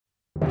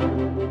Good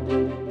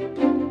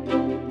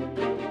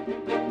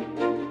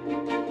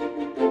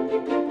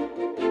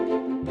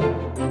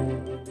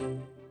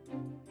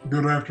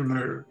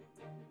afternoon,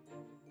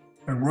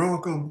 and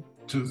welcome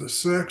to the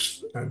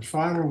sixth and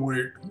final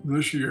week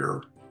this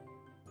year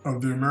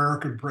of the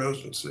American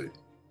Presidency,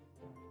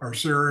 our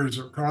series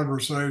of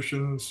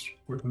conversations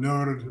with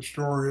noted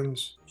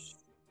historians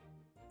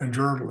and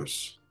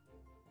journalists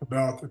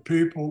about the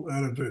people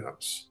and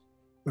events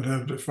that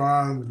have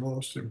defined the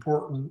most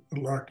important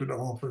elected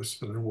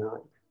office in the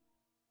world.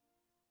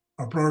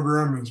 Our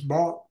program is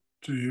brought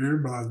to you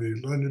by the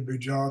Lyndon B.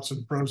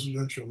 Johnson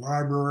Presidential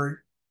Library,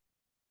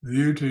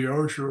 the UT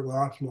Osher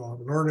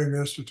Lifelong Learning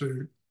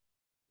Institute,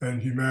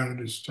 and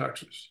Humanities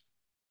Texas.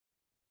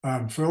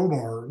 I'm Phil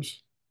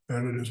Barnes,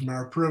 and it is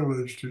my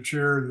privilege to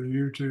chair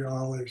the UT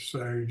Ollie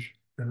Sage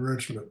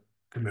Enrichment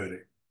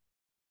Committee.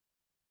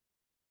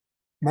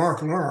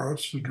 Mark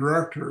Lawrence, the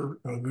director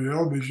of the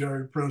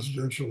LBJ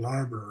Presidential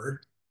Library,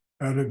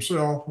 and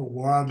himself a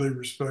widely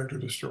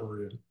respected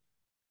historian,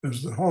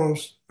 is the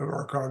host of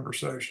our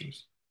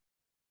conversations.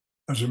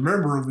 As a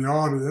member of the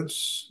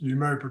audience, you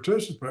may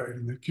participate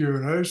in the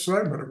Q&A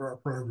segment of our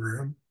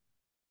program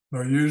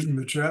by using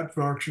the chat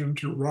function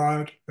to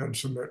write and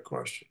submit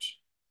questions,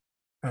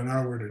 and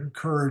I would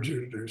encourage you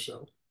to do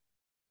so.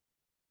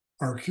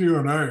 Our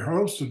Q&A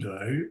host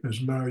today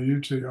is my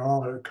UT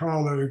Ollie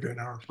colleague and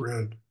our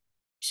friend,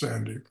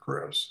 Sandeep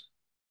Chris.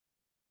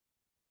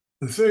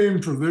 The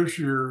theme for this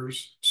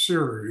year's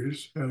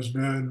series has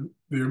been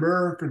the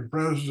American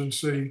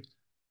Presidency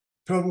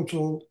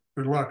Pivotal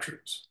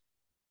Elections.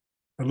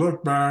 I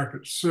look back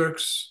at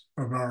 6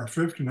 of our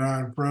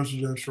 59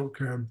 presidential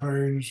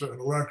campaigns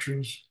and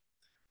elections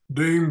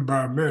deemed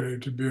by many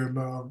to be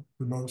among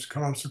the most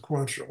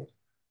consequential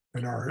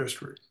in our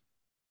history.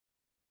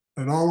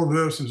 And all of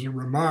this is a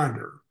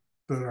reminder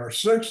that our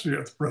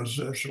 60th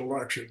presidential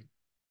election,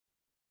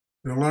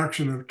 the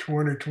election of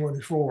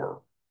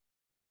 2024,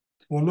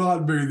 will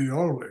not be the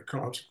only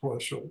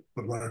consequential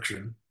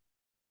election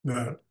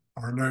that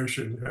our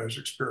nation has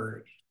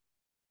experienced.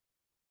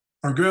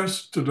 Our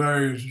guest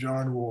today is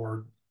John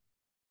Ward,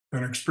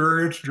 an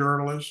experienced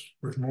journalist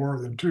with more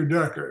than 2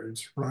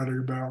 decades writing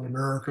about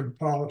American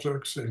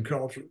politics and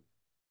culture.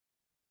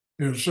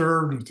 He has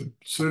served as the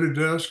city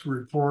desk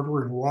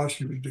reporter in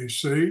Washington,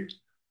 D.C.,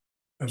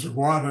 as a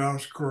White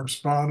House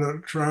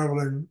correspondent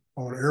traveling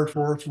on Air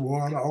Force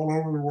One all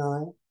over the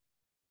world,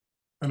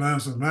 and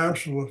as a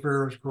national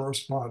affairs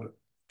correspondent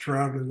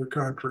traveling the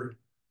country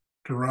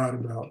to write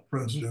about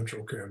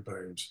presidential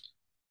campaigns.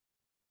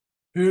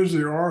 He is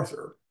the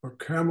author of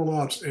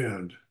Camelot's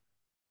End,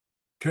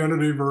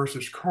 Kennedy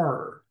versus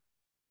Carter,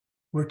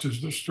 which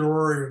is the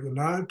story of the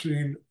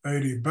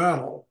 1980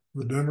 battle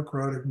for the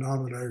Democratic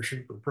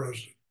nomination for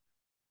president.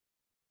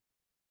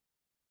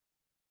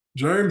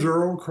 James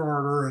Earl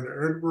Carter and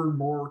Edward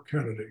Moore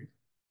Kennedy,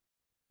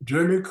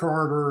 Jimmy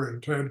Carter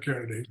and Ted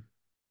Kennedy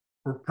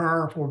were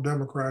powerful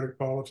Democratic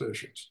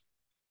politicians.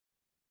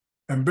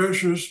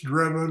 Ambitious,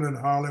 driven, and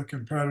highly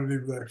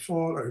competitive, they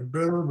fought a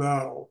bitter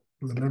battle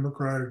for the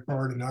Democratic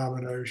Party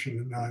nomination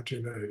in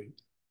 1980.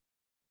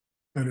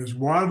 In his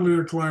widely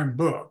acclaimed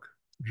book,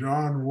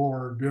 John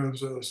Ward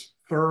gives us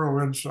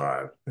thorough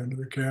insight into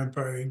the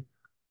campaign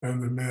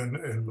and the men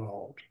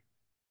involved.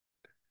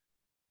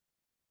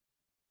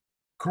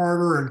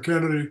 Carter and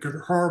Kennedy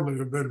could hardly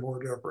have been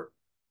more different.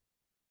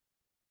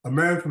 A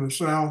man from the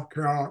South,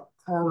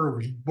 Carter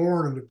was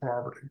born into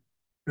poverty.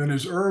 In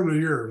his early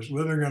years,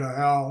 living in a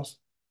house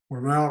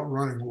without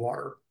running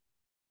water.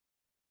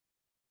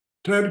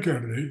 Ted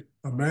Kennedy,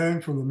 a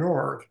man from the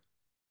North,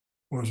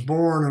 was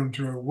born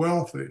into a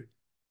wealthy,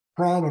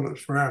 prominent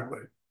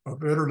family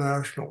of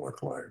international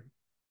acclaim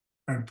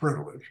and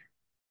privilege.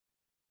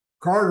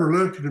 Carter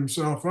lifted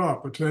himself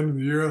up, attending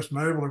the U.S.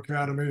 Naval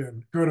Academy,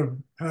 and could have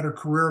had a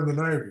career in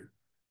the Navy,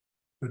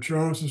 but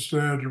chose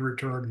instead to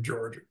return to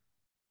Georgia.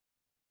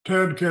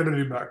 Ted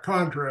Kennedy, by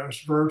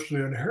contrast,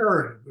 virtually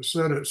inherited the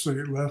Senate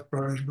seat left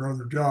by his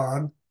brother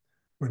John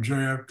when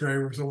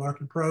JFK was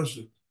elected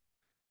president.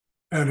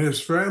 And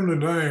his family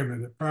name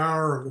and the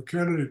power of the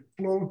Kennedy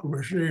political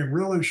machine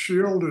really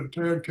shielded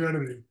Ted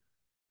Kennedy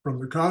from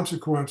the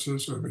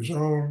consequences of his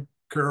own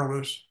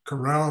careless,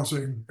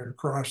 carousing, and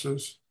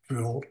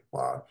crisis-filled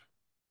life.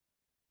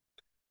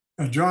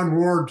 As John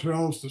Ward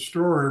tells the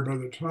story, by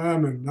the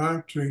time in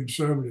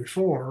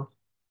 1974,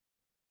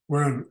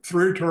 when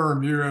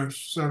 3-term U.S.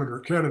 Senator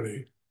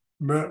Kennedy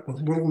met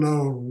with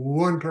little-known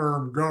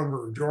 1-term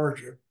governor of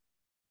Georgia,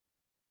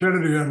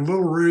 Kennedy had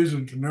little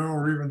reason to know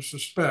or even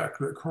suspect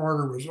that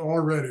Carter was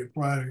already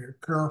planning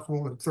a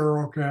careful and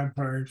thorough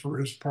campaign for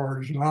his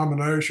party's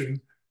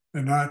nomination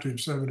in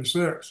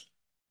 1976.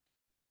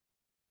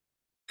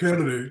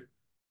 Kennedy,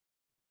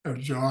 as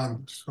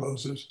John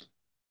discloses,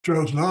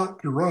 chose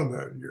not to run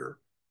that year.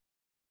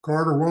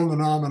 Carter won the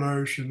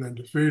nomination and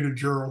defeated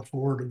Gerald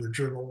Ford in the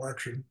general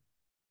election.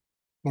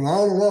 But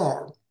all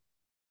along,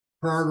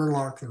 Carter,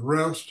 like the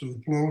rest of the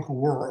political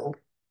world,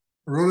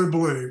 really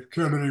believed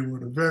Kennedy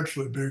would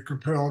eventually be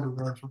compelled to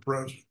run for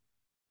president,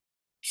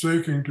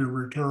 seeking to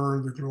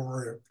return the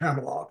glory of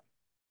Camelot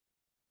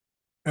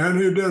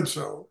And he did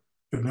so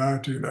in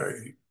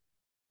 1980,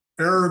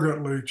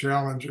 arrogantly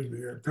challenging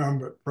the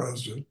incumbent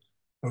president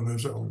of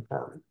his own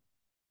party.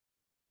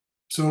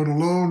 So to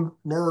learn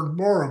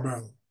more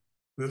about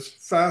this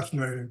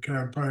fascinating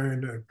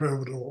campaign and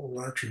pivotal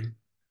election,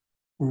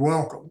 we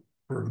welcome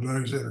for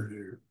today's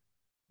interview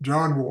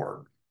John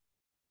Ward,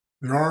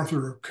 the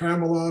author of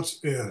Camelot's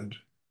End,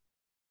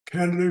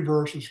 Kennedy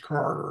versus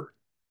Carter,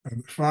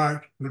 and the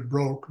fight that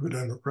broke the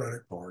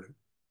Democratic Party.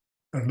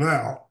 And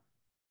now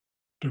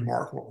to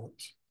Mark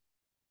Lawrence.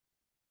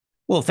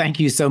 Well, thank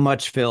you so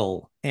much,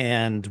 Phil,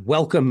 and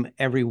welcome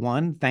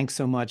everyone. Thanks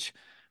so much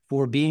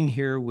for being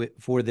here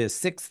for this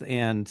sixth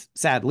and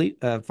sadly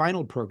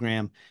final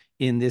program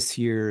in this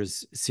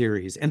year's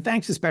series. And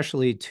thanks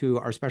especially to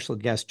our special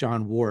guest,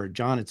 John Ward.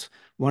 John, it's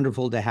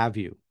wonderful to have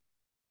you.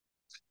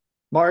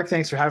 Mark,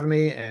 thanks for having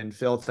me. And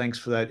Phil, thanks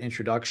for that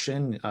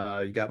introduction.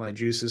 You got my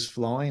juices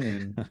flowing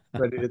and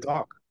ready to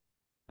talk.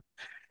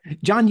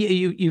 John,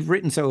 you've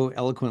written so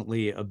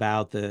eloquently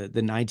about the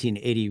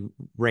 1980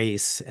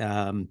 race,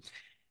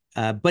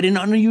 but in an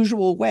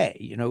unusual way.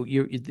 You know,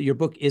 your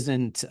book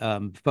isn't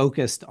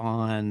focused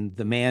on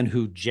the man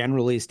who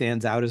generally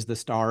stands out as the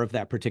star of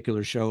that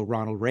particular show,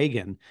 Ronald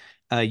Reagan.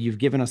 You've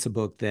given us a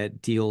book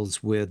that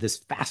deals with this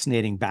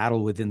fascinating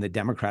battle within the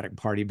Democratic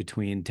Party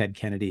between Ted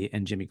Kennedy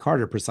and Jimmy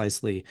Carter,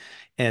 precisely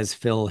as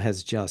Phil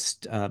has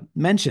just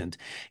mentioned.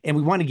 And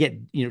we want to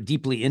get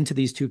deeply into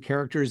these two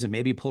characters and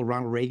maybe pull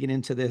Ronald Reagan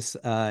into this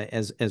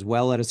as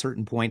well at a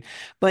certain point.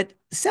 But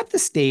set the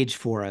stage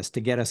for us to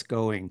get us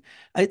going.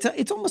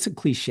 It's almost a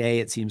cliche,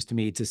 it seems to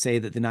me, to say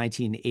that the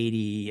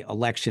 1980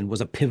 election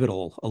was a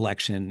pivotal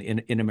election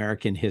in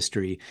American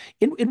history.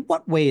 In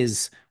what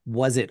ways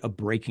was it a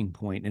breaking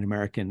point in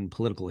American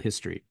political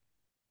history?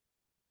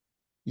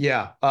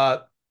 Yeah,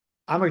 I'm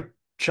a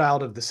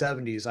child of the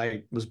 70s.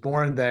 I was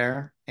born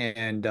there,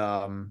 and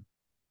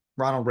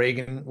Ronald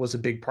Reagan was a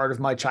big part of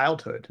my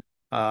childhood.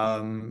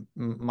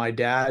 My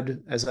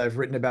dad, as I've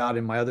written about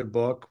in my other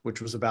book,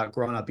 which was about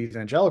growing up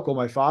evangelical,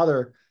 my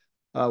father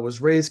was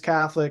raised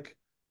Catholic,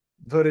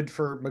 voted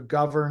for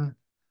McGovern,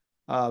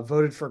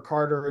 voted for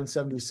Carter in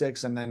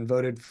 76, and then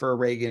voted for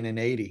Reagan in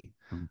 80.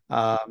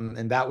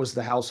 And that was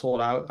the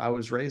household I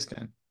was raised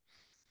in.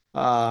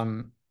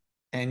 And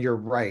you're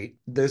right.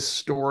 This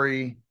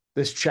story,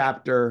 this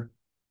chapter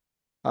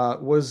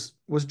was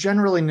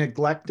generally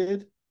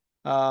neglected,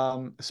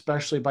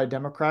 especially by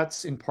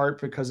Democrats, in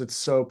part because it's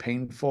so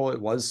painful.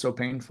 It was so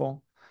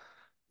painful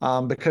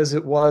because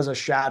it was a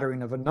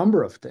shattering of a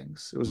number of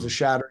things. It was a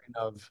shattering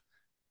of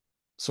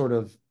sort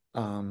of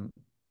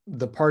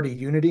the party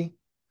unity.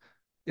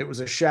 It was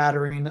a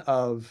shattering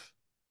of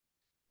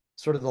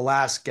sort of the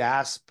last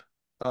gasp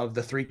of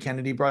the three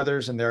Kennedy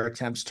brothers and their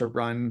attempts to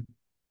run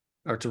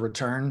or to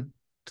return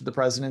to the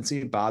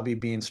presidency, Bobby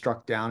being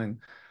struck down in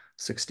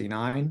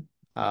 69,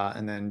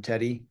 and then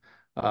Teddy,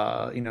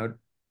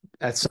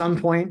 at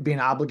some point being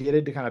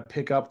obligated to kind of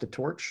pick up the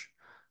torch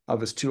of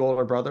his two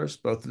older brothers,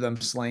 both of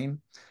them slain.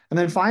 And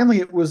then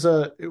finally, it was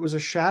a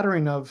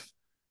shattering of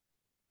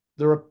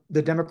the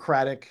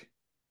Democratic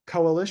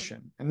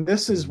coalition. And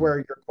this is where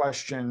your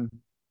question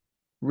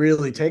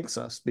really takes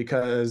us,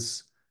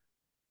 because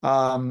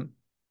a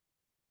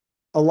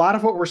lot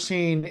of what we're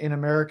seeing in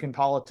American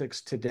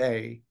politics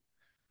today,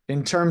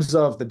 in terms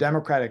of the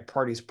Democratic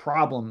Party's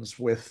problems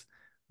with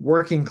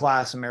working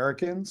class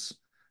Americans,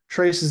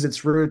 traces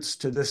its roots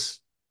to this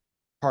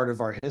part of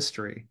our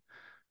history.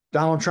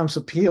 Donald Trump's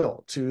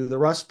appeal to the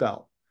Rust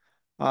Belt,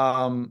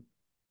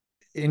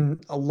 in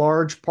a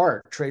large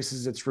part,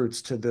 traces its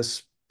roots to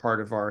this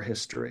part of our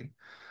history.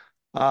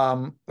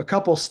 A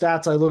couple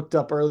stats I looked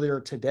up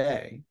earlier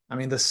today. I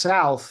mean, the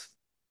South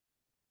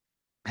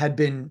had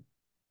been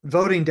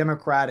voting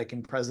Democratic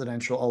in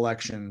presidential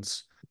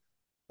elections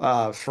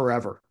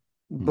forever,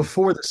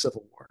 before the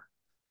Civil War.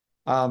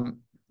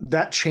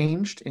 That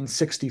changed in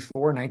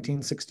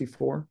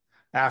 1964,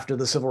 after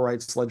the civil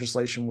rights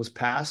legislation was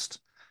passed.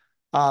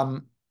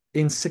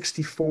 In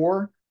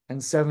 64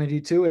 and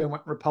 72, it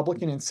went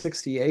Republican. In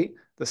 68,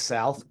 the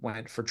South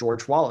went for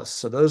George Wallace.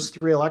 So those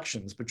three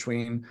elections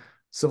between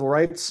civil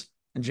rights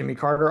and Jimmy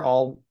Carter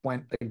all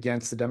went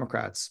against the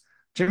Democrats.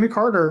 Jimmy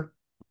Carter,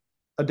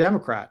 a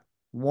Democrat,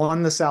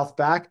 won the South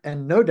back,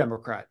 and no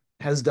Democrat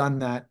has done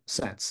that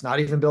since. Not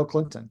even Bill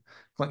Clinton.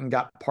 Clinton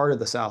got part of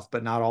the South,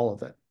 but not all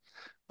of it.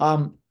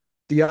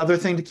 The other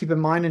thing to keep in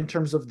mind in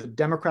terms of the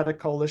Democratic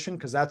coalition,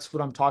 because that's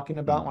what I'm talking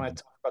about when I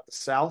talk about the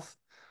South,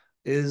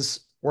 is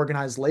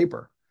organized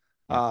labor.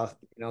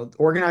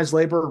 Organized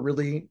labor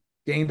really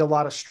gained a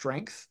lot of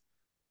strength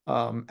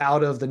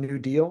out of the New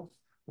Deal,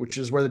 which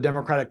is where the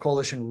Democratic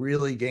coalition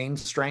really gained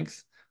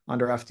strength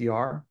under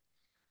FDR.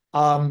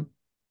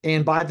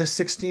 And by the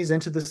 60s,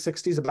 into the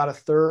 60s, about a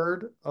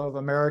third of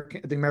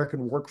the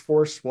American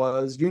workforce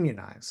was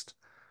unionized.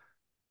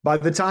 By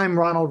the time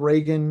Ronald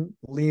Reagan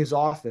leaves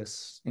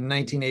office in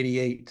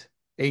 1988,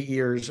 8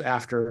 years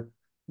after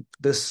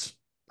this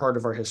part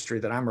of our history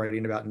that I'm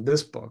writing about in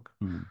this book,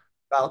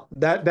 about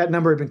that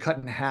number had been cut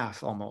in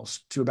half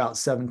almost to about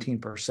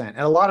 17%. And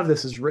a lot of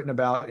this is written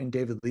about in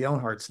David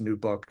Leonhardt's new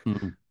book,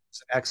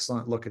 It's an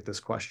excellent look at this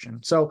question.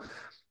 So,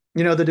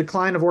 the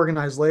decline of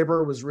organized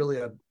labor was really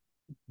a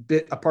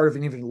part of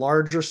an even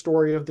larger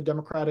story of the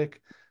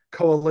Democratic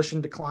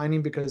coalition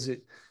declining, because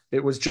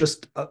it was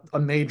just a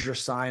major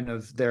sign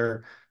of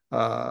their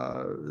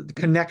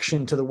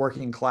connection to the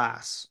working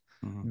class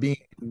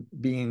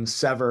being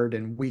severed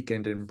and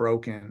weakened and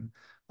broken.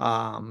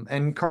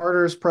 And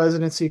Carter's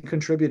presidency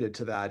contributed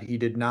to that. He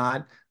did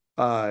not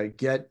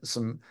get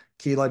some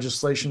key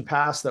legislation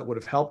passed that would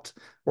have helped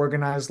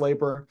organized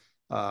labor.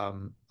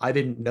 I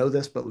didn't know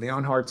this, but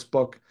Leonhardt's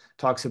book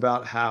talks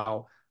about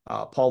how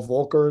Paul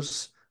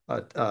Volcker's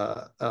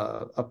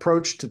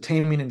approach to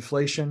taming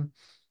inflation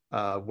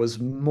was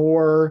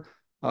more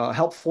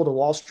helpful to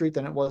Wall Street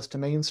than it was to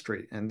Main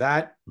Street. And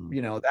that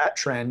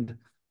trend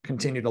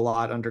continued a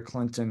lot under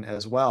Clinton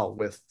as well,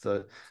 with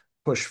the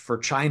push for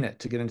China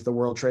to get into the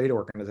World Trade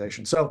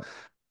Organization. So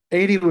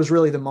 80 was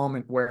really the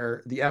moment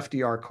where the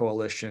FDR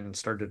coalition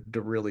started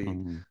to really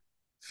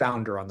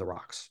founder on the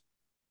rocks.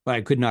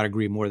 I could not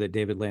agree more that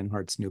David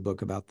Leonhardt's new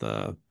book about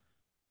the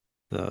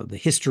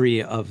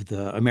history of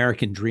the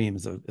American dream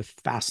is a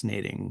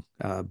fascinating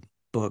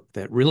book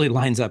that really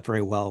lines up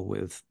very well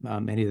with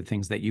many of the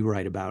things that you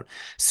write about.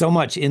 So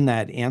much in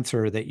that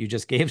answer that you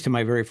just gave to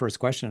my very first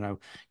question.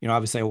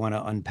 Obviously I want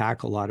to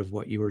unpack a lot of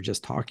what you were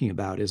just talking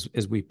about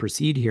as we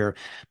proceed here,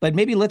 but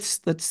maybe let's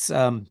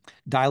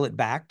dial it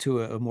back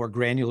to a more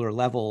granular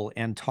level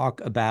and talk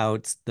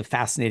about the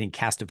fascinating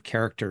cast of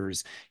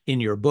characters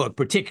in your book,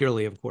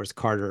 particularly, of course,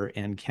 Carter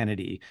and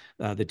Kennedy,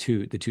 the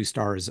two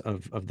stars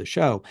of the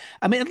show.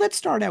 I mean, let's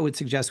start, I would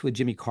suggest, with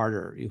Jimmy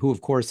Carter, who,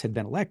 of course, had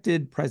been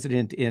elected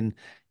president in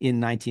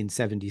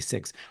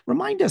 1976.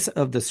 Remind us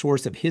of the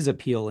source of his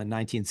appeal in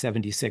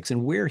 1976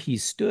 and where he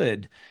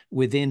stood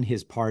within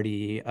his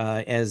party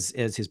as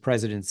his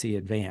presidency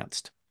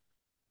advanced.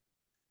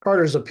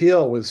 Carter's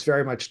appeal was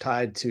very much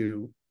tied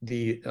to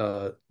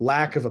the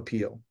lack of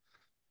appeal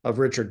of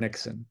Richard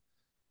Nixon.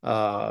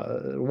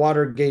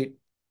 Watergate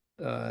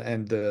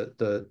and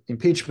the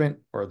impeachment,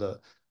 or the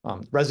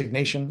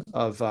resignation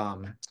of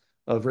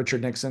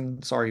Richard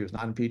Nixon. Sorry, he was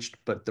not impeached,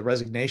 but the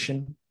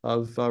resignation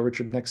of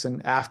Richard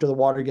Nixon after the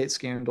Watergate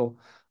scandal,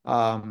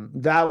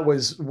 that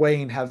was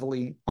weighing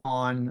heavily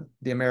on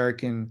the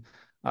American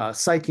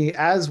psyche,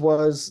 as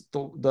was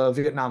the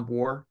Vietnam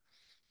War,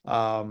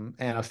 and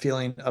a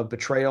feeling of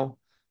betrayal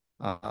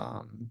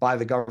by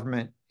the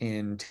government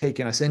in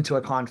taking us into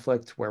a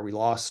conflict where we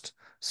lost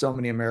so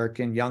many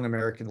young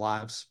American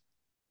lives.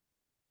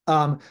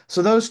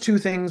 So those two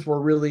things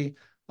were really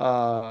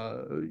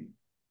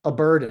a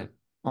burden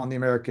on the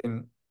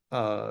American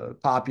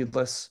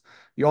populace.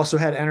 You also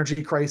had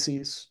energy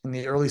crises in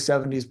the early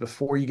 70s.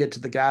 Before you get to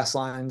the gas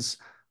lines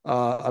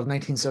of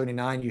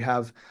 1979, you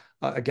have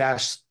a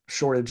gas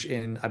shortage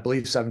in, I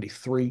believe,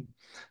 73.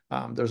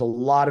 There's a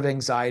lot of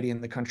anxiety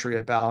in the country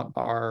about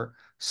our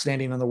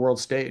standing on the world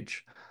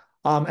stage.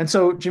 And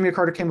so Jimmy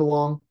Carter came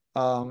along,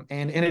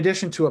 and in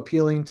addition to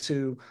appealing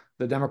to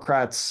the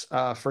Democrats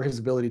for his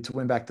ability to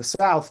win back the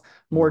South,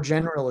 more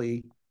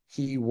generally,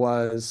 he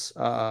was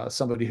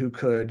somebody who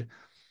could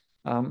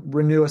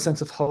renew a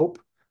sense of hope,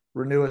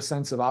 renew a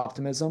sense of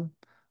optimism,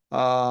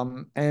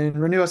 and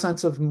renew a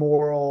sense of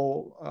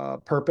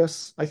moral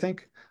purpose, I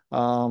think.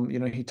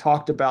 He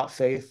talked about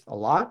faith a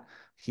lot.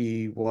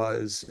 He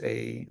was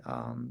a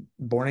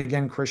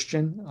born-again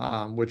Christian,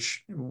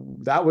 which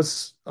that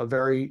was a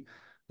very,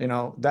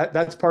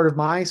 that's part of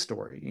my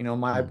story.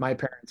 My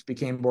parents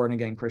became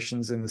born-again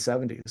Christians in the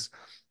 70s.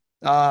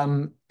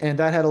 And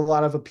that had a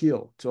lot of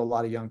appeal to a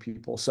lot of young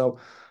people. So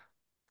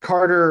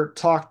Carter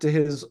talked to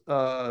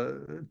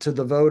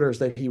the voters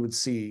that he would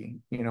see,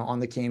 on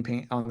the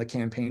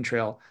campaign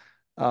trail,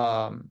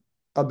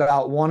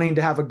 about wanting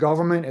to have a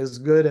government as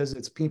good as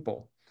its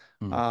people.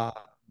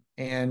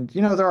 And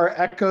there are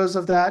echoes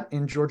of that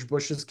in George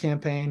Bush's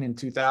campaign in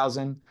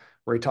 2000,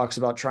 where he talks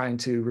about trying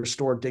to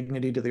restore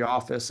dignity to the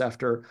office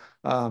after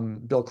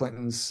Bill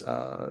Clinton's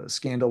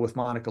scandal with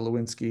Monica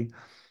Lewinsky.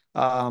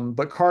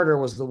 But Carter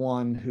was the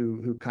one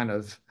who kind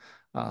of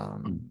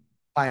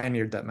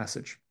pioneered that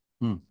message.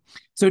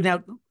 So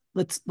now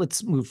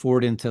let's move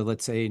forward into,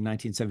 let's say,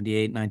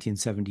 1978,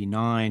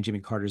 1979. Jimmy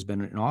Carter's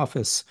been in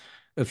office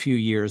a few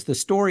years. The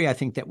story, I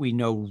think, that we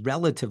know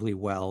relatively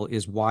well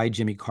is why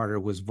Jimmy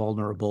Carter was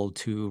vulnerable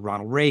to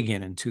Ronald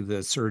Reagan and to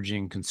the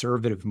surging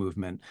conservative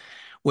movement.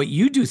 What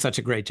you do such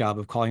a great job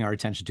of calling our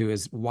attention to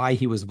is why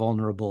he was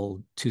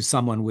vulnerable to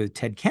someone with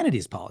Ted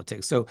Kennedy's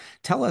politics. So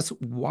tell us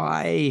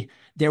why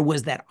there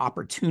was that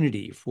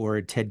opportunity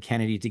for Ted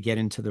Kennedy to get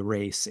into the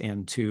race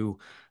and to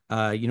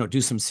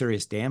do some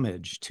serious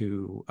damage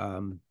to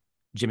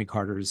Jimmy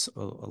Carter's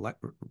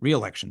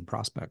re-election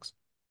prospects.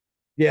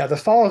 Yeah, the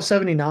fall of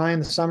 79,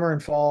 the summer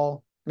and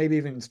fall, maybe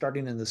even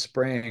starting in the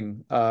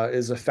spring,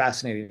 is a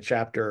fascinating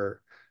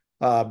chapter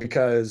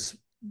because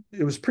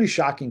it was pretty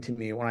shocking to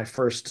me when I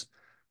first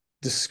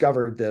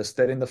discovered this,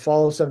 that in the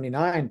fall of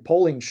 79,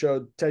 polling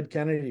showed Ted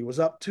Kennedy was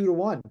up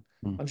 2-1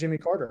 on Jimmy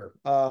Carter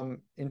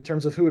in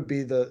terms of who would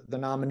be the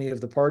nominee of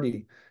the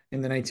party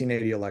in the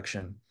 1980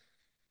 election.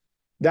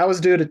 That was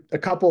due to a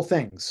couple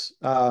things,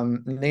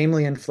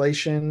 namely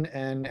inflation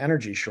and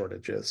energy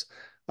shortages.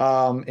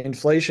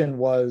 Inflation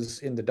was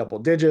in the double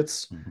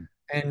digits, Mhm.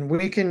 and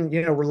we can,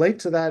 relate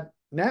to that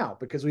now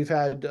because we've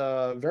had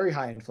very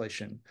high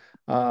inflation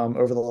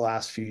over the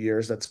last few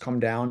years. That's come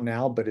down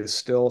now, but is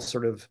still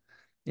sort of,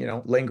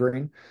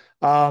 lingering.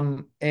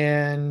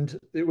 And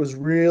it was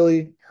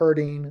really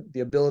hurting the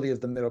ability of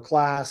the middle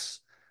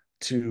class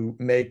to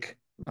make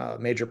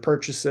major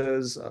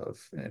purchases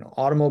of,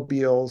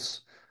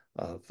 automobiles,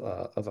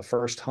 of a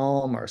first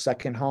home or a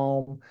second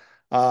home.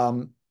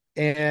 Um,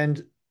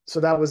 and so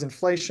that was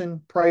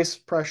inflation, price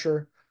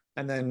pressure.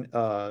 And then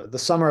the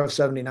summer of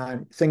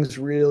 79, things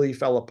really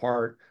fell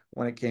apart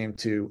when it came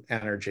to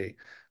energy.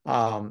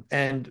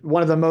 And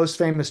one of the most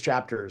famous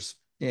chapters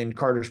in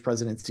Carter's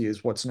presidency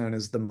is what's known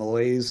as the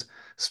Malaise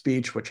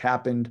speech, which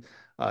happened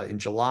in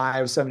July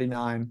of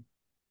 79.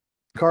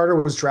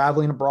 Carter was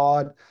traveling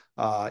abroad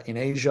in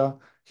Asia.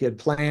 He had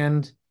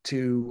planned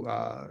to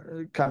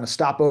kind of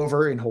stop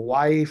over in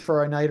Hawaii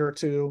for a night or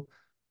two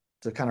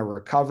to kind of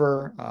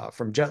recover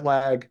from jet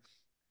lag.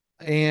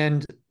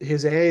 And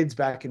his aides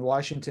back in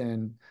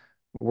Washington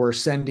were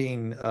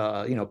sending,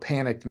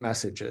 panicked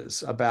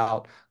messages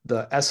about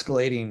the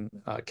escalating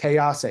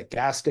chaos at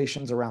gas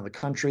stations around the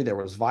country. There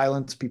was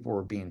violence. People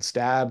were being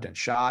stabbed and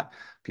shot.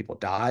 People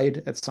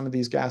died at some of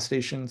these gas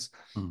stations.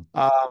 Mm.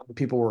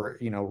 People were,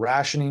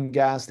 rationing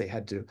gas. They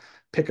had to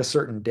pick a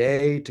certain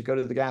day to go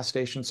to the gas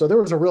station. So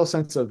there was a real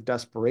sense of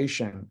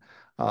desperation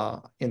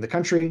in the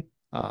country.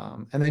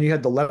 And then you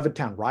had the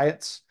Levittown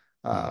riots,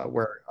 Mm.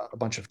 where a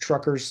bunch of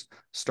truckers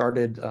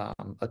started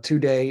a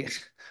 2-day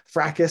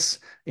fracas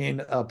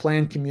in a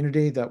planned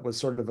community that was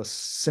sort of a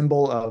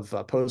symbol of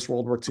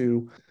post-World War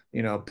II,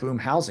 boom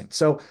housing.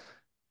 So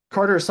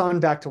Carter is summoned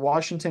back to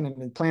Washington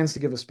and plans to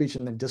give a speech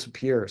and then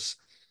disappears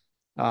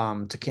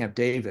to Camp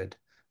David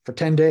for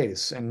 10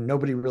 days, and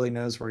nobody really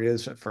knows where he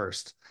is at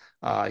first.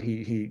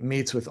 He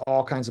meets with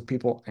all kinds of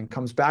people and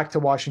comes back to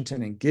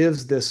Washington and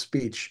gives this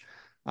speech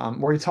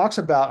where he talks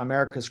about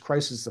America's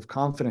crisis of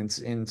confidence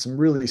in some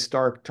really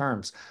stark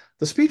terms.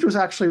 The speech was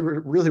actually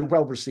really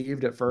well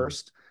received at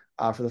first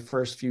for the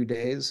first few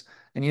days,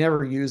 and he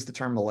never used the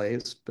term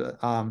malaise.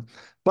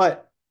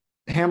 But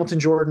Hamilton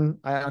Jordan,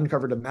 I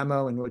uncovered a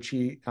memo in which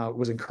he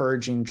was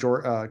encouraging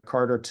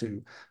Carter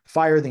to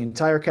fire the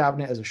entire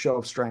cabinet as a show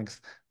of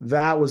strength.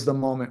 That was the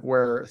moment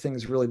where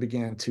things really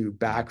began to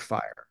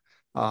backfire.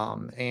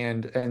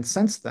 And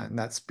since then,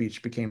 that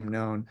speech became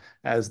known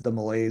as the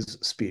Malaise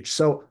speech.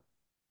 So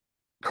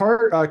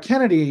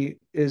Kennedy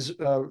is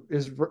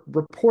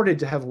reported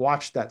to have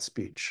watched that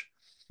speech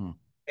Mm.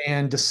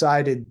 and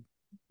decided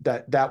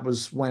that that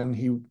was when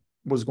he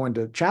was going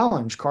to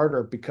challenge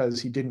Carter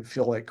because he didn't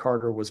feel like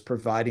Carter was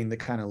providing the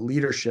kind of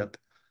leadership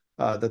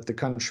that the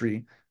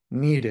country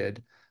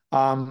needed.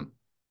 Um,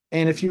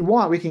 and if you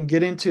want, we can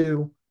get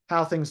into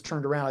how things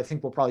turned around. I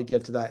think we'll probably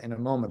get to that in a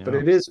moment, but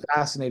Yeah. it is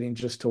fascinating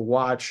just to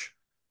watch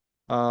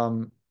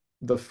um,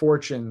 the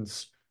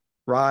fortunes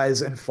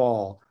rise and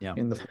fall Yeah.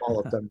 in the fall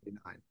of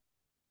 79.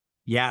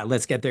 Yeah,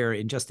 let's get there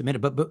in just a minute.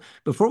 But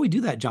before we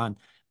do that, John,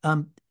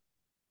 um,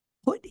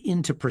 put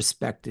into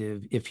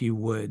perspective, if you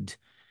would,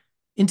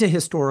 into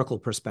historical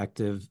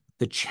perspective,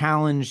 the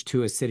challenge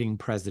to a sitting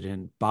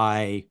president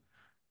by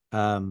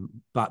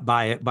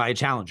a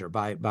challenger,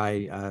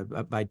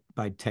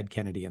 by Ted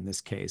Kennedy in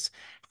this case.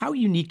 How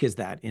unique is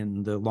that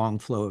in the long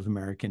flow of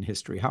American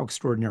history? How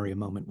extraordinary a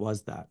moment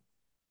was that?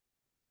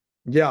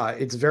 Yeah,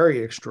 it's very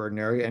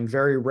extraordinary and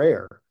very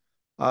rare.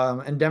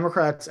 And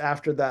Democrats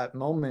after that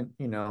moment,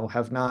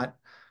 have not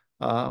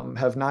done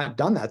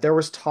that. There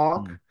was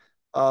talk Mm.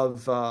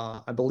 of,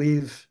 I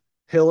believe,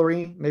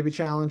 Hillary maybe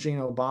challenging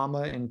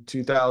Obama in Mhm.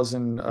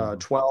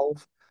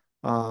 2012.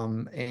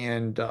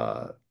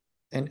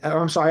 And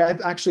I'm sorry,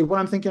 actually, what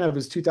I'm thinking of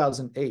is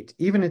 2008.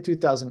 Even in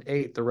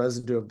 2008, the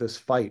residue of this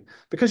fight,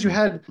 because you Mm.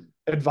 had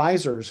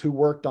advisors who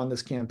worked on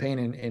this campaign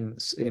in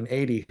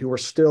 80 who were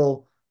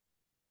still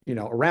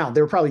around.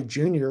 They were probably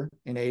junior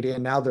in 80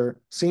 and now they're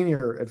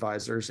senior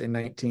advisors in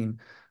 19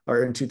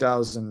 or in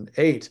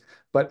 2008.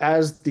 But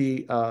as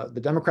the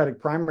Democratic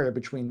primary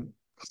between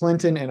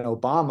Clinton and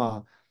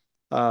Obama,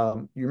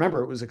 you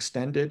remember it was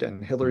extended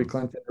and Hillary Mm.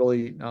 Clinton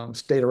really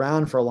stayed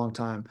around for a long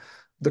time.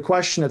 The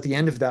question at the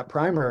end of that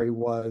primary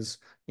was,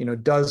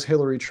 does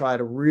Hillary try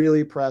to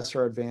really press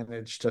her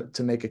advantage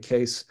to make a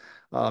case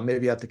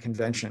maybe at the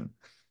convention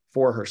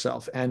for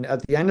herself? And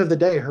at the end of the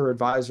day, her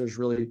advisors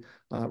really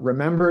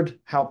remembered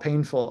how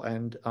painful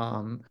and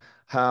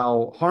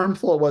how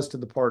harmful it was to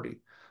the party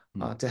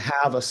Mm. to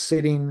have a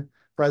sitting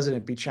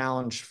president be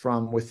challenged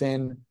from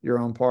within your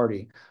own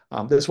party.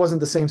 This wasn't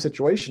the same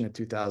situation in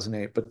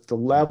 2008, but the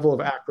Mm. level of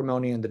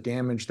acrimony and the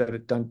damage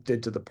that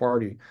did to the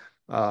party,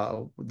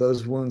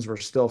 those wounds were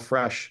still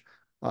fresh,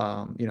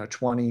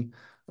 20,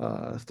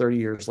 30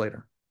 years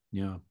later.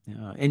 Yeah,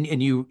 yeah.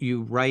 And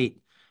you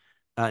write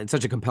in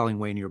such a compelling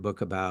way in your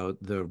book about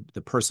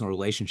the personal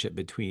relationship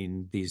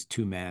between these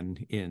two men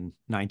in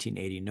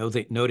 1980,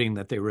 noting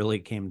that they really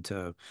came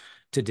to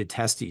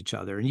detest each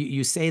other. And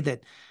you say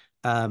that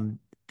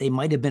they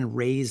might have been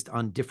raised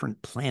on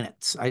different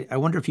planets. I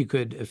wonder if you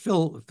could,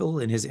 Phil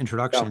in his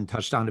introduction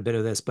touched on a bit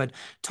of this, but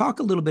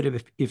talk a little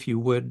bit, if you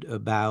would,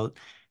 about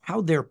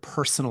how their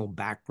personal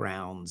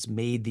backgrounds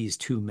made these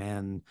two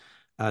men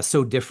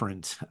so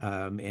different,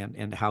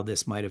 and how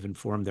this might have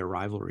informed their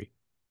rivalry.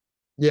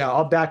 Yeah,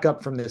 I'll back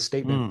up from this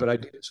statement, but I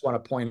just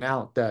want to point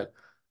out that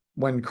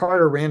when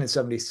Carter ran in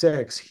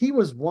 76, he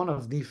was one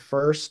of the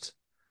first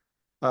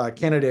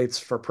candidates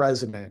for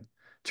president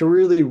to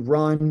really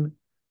run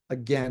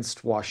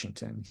against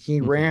Washington. He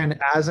ran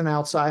as an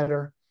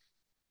outsider.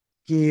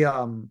 He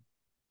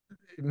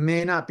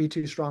may not be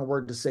too strong a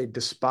word to say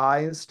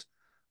despised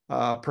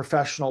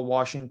professional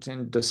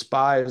Washington,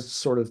 despised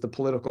sort of the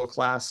political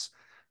class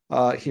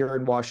here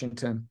in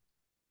Washington.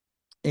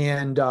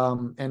 And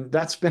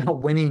that's been a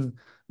winning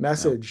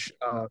message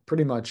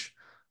pretty much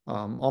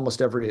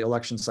almost every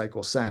election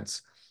cycle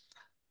since.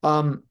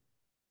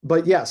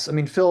 But yes, I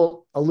mean,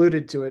 Phil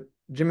alluded to it.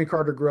 Jimmy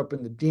Carter grew up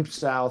in the Deep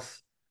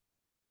South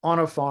on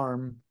a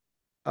farm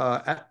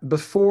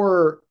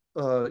before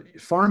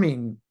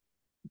farming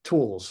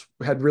tools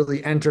had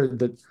really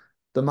entered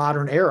the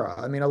modern era.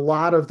 I mean, a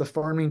lot of the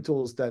farming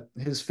tools that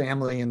his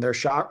family and their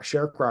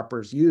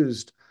sharecroppers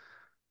used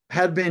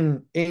had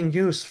been in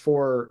use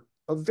for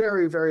a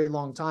very, very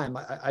long time.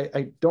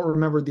 I don't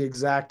remember the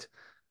exact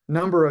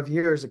number of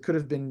years. It could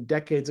have been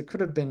decades. It could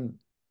have bin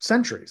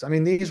centuries. I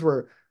mean, these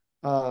were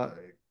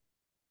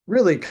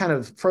really kind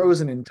of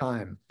frozen in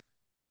time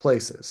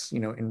places, you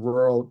know, in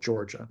rural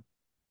Georgia.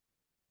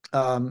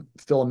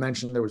 Phil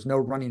mentioned there was no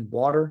running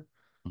water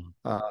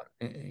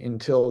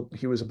until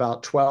he was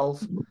about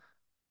 12.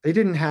 They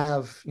didn't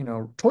have, you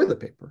know, toilet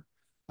paper.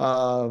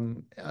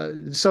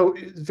 So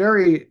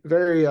very,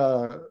 very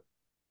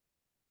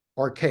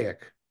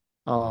archaic.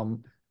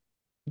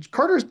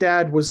 Carter's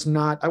dad was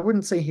not, I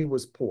wouldn't say he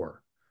was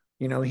poor.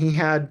 You know, he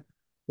had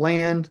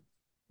land.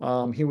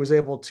 He was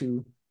able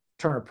to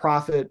turn a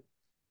profit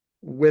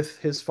with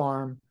his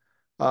farm,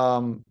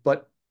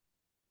 but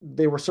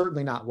they were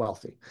certainly not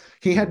wealthy.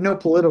 He had no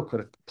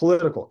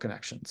political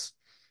connections.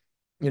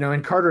 You know,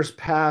 in Carter's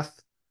path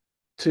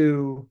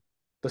to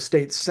the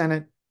state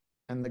Senate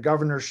and the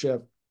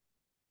governorship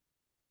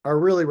are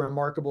really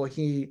remarkable.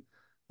 He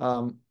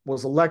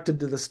was elected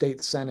to the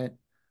state Senate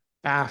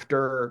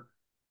after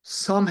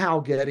somehow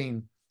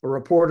getting a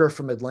reporter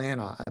from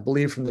Atlanta, I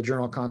believe from the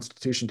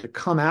Journal-Constitution, to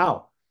come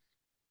out,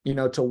 you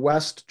know, to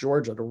West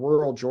Georgia, to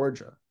rural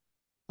Georgia,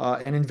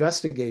 and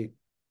investigate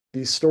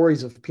these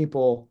stories of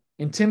people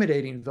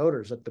intimidating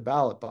voters at the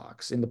ballot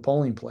box in the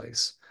polling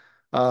place,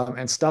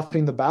 and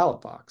stuffing the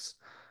ballot box.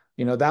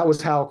 You know, that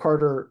was how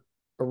Carter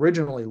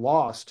originally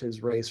lost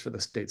his race for the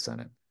state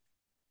Senate.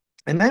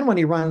 And then when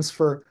he runs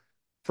for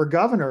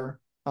governor,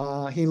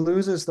 he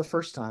loses the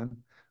first time,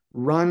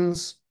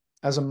 runs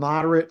as a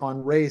moderate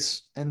on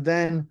race, and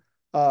then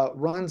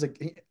runs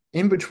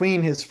in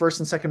between his first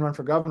and second run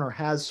for governor,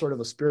 has sort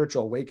of a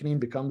spiritual awakening,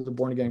 becomes a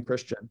born-again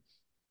Christian.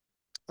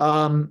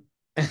 And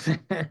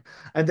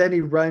then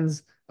he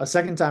runs a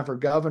second time for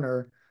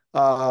governor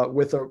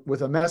with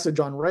a message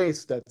on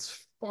race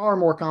that's far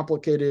more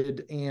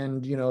complicated,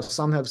 and, you know,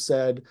 some have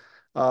said,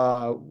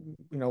 you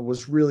know,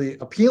 was really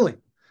appealing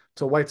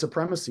to white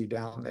supremacy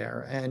down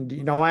there. And,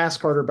 you know, I asked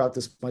Carter about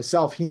this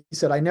myself. He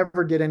said, I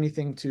never did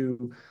anything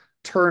to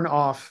turn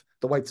off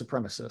the white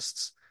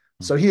supremacists.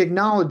 So he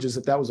acknowledges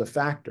that that was a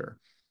factor.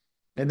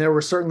 And there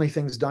were certainly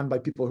things done by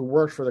people who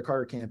worked for the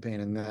Carter campaign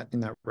in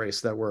that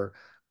race that were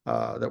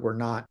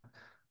not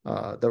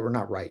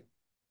right.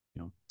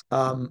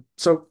 Yeah.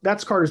 So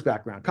that's Carter's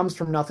background. Comes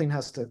from nothing,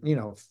 has to, you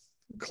know,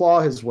 claw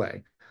his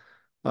way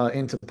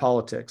into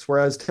politics.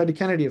 Whereas Teddy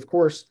Kennedy, of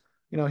course,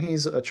 you know,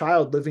 he's a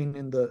child living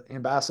in the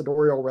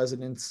ambassadorial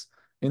residence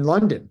in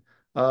London.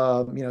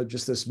 You know,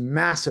 just this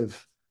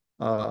massive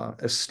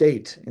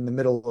estate in the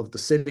middle of the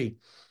city.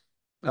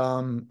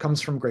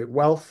 Comes from great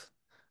wealth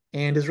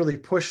and is really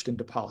pushed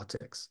into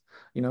politics.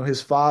 You know,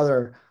 his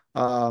father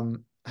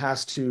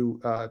has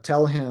to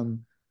tell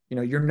him, you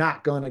know, you're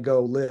not going to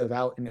go live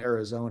out in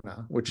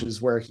Arizona, which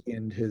is where he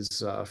and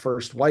his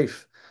first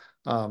wife,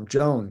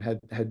 Joan,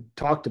 had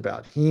talked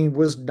about. He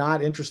was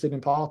not interested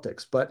in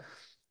politics, but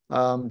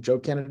Joe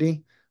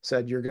Kennedy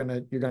said, you're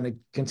gonna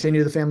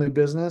continue the family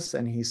business,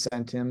 and he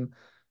sent him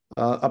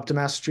up to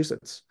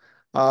Massachusetts.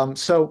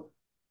 So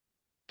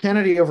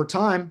Kennedy, over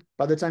time,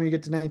 by the time you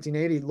get to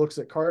 1980, looks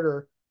at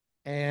Carter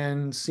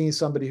and sees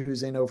somebody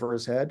who's in over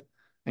his head,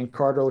 and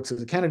Carter looks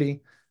at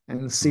Kennedy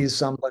and sees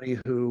somebody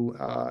who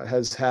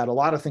has had a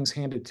lot of things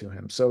handed to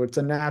him. So it's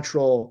a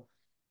natural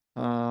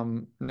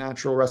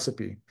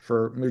recipe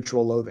for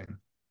mutual loathing.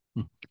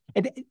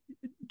 And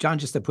John,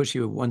 just to push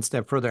you one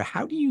step further,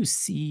 how do you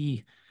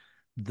see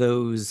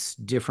those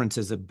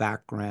differences of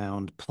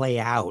background play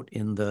out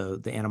in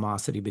the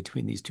animosity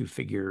between these two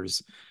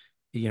figures,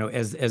 you know,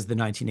 as the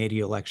 1980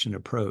 election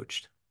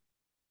approached?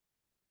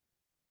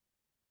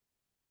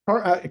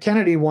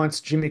 Kennedy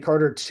wants Jimmy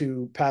Carter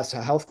to pass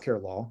a health care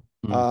law,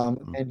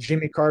 and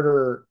Jimmy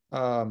Carter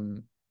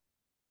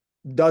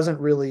doesn't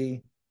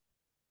really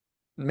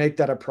make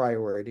that a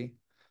priority.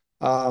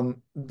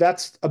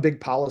 That's a big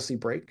policy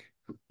break.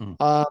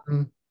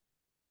 Mm.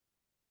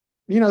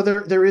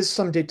 There is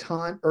some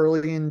detente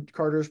early in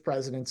Carter's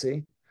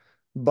presidency,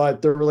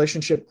 but the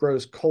relationship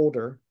grows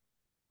colder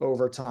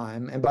over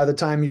time. And by the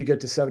time you get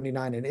to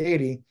 79 and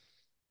 80,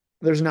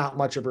 there's not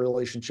much of a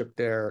relationship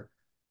there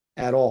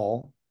at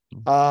all.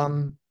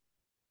 And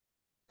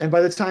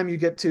by the time you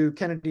get to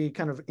Kennedy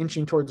kind of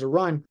inching towards a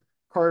run,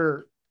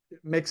 Carter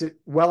makes it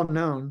well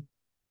known.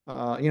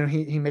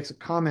 He makes a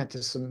comment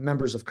to some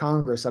members of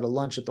Congress at a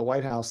lunch at the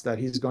White House that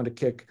he's going to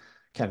kick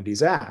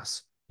Kennedy's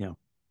ass. Yeah.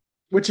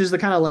 Which is the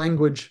kind of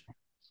language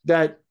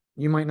that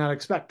you might not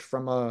expect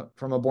from a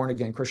born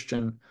again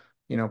Christian,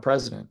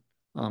 president,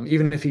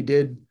 even if he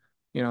did,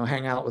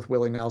 hang out with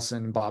Willie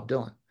Nelson and Bob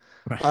Dylan.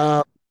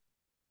 Right.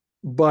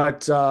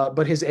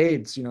 But his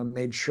aides,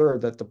 made sure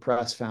that the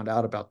press found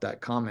out about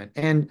that comment.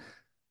 And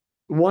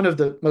one of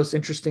the most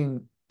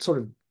interesting sort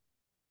of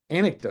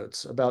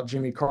anecdotes about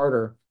Jimmy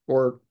Carter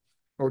or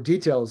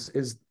details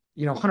is,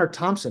 Hunter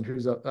Thompson,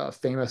 who's a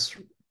famous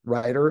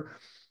writer,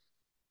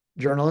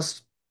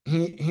 journalist.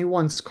 He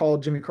once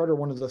called Jimmy Carter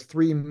one of the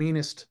three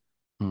meanest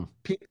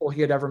people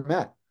he had ever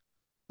met.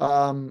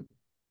 And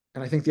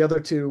I think the other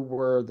two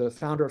were the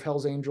founder of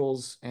Hell's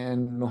Angels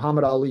and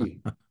Muhammad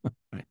Ali.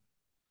 Right.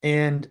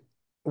 And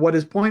what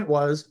his point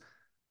was,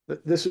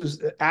 that this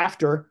was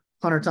after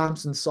Hunter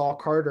Thompson saw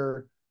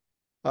Carter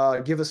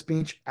give a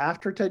speech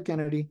after Ted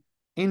Kennedy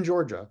in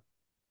Georgia.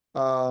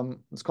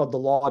 It's called the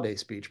Law Day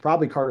speech,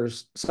 probably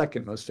Carter's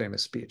second most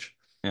famous speech.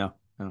 Yeah.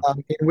 Yeah.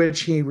 In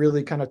which he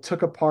really kind of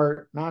took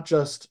apart not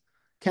just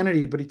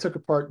Kennedy, but he took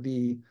apart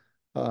the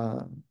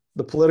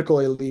political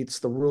elites,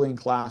 the ruling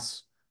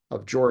class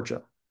of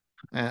Georgia,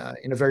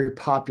 in a very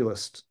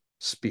populist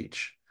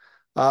speech.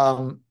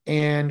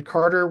 And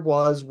Carter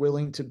was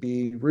willing to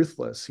be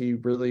ruthless. He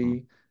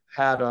really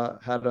had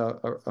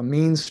a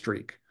mean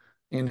streak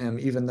in him,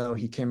 even though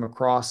he came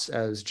across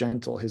as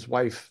gentle. His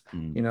wife,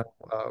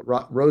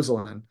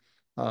 Rosalind,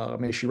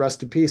 may she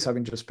rest in peace,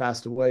 having just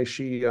passed away.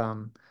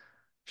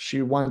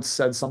 She once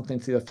said something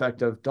to the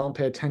effect of, "Don't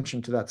pay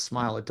attention to that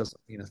smile. It doesn't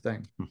mean a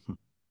thing."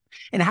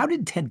 And how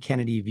did Ted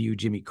Kennedy view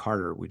Jimmy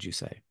Carter, would you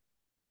say?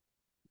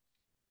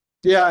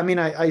 Yeah, I mean,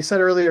 I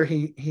said earlier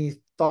he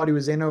thought he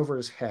was in over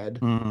his head.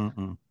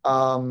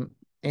 Mm-mm.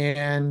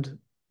 And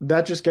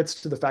that just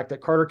gets to the fact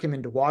that Carter came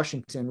into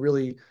Washington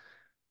really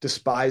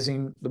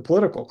despising the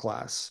political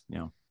class.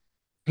 Yeah.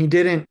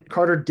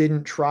 Carter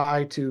didn't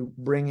try to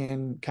bring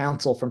in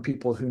counsel from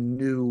people who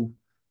knew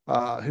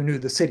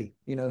the city,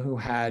 who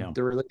had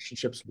the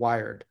relationships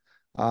wired.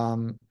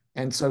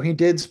 And so he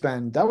did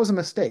that was a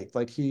mistake.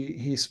 Like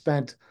he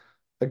spent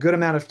a good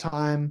amount of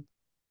time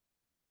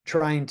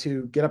trying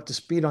to get up to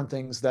speed on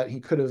things that he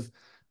could have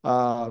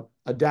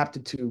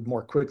adapted to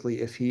more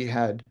quickly if he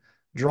had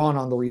drawn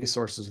on the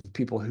resources of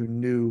people who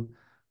knew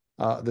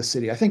the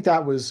city. I think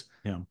that was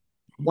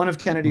one of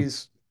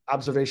Kennedy's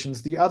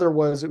observations. The other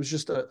was it was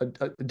just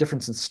a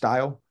difference in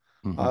style.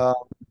 And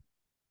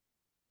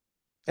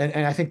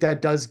I think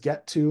that does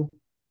get to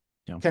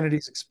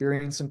Kennedy's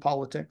experience in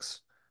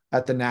politics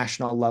at the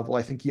national level.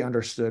 I think he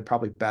understood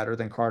probably better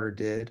than Carter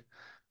did,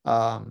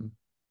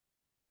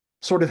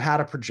 sort of how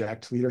to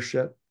project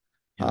leadership.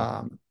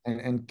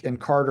 And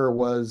Carter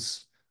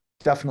was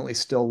definitely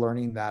still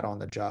learning that on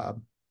the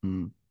job.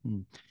 Mm-hmm.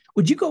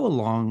 Would you go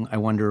along, I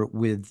wonder,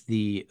 with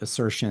the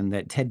assertion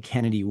that Ted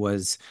Kennedy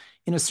was,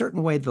 in a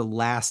certain way, the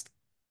last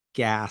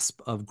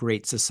gasp of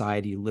great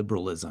society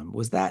liberalism?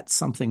 Was that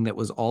something that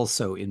was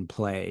also in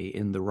play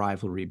in the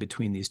rivalry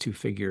between these two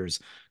figures?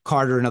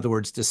 Carter, in other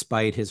words,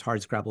 despite his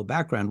hardscrabble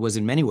background, was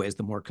in many ways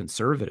the more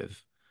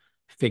conservative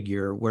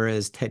figure,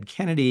 whereas Ted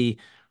Kennedy,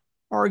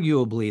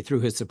 arguably through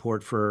his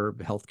support for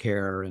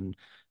healthcare and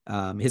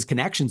his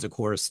connections, of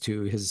course,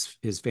 to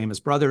his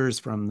famous brothers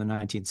from the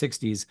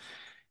 1960s,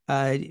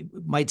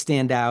 might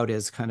stand out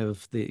as kind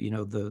of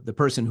the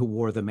person who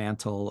wore the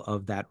mantle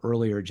of that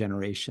earlier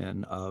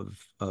generation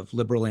of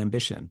liberal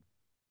ambition.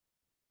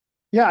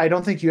 Yeah, I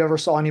don't think you ever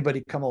saw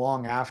anybody come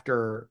along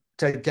after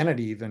Ted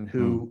Kennedy even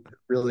who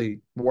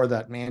really wore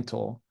that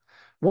mantle.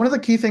 One of the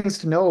key things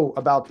to know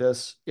about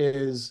this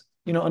is,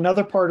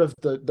 another part of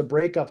the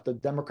breakup, the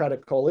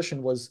Democratic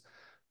coalition, was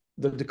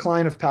the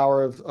decline of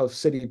power of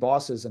city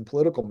bosses and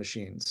political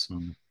machines.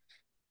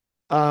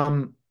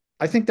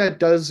 I think that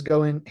does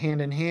go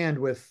hand in hand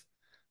with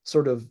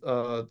sort of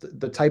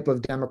the type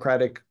of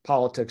democratic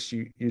politics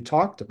you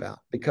talked about,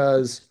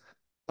 because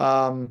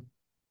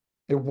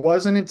it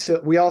wasn't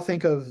until we all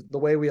think of the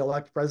way we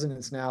elect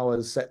presidents now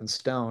as set in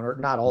stone, or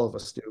not all of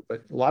us do,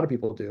 but a lot of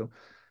people do.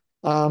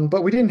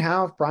 But we didn't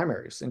have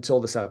primaries until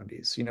the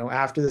 70s,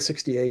 after the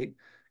 68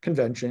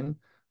 convention.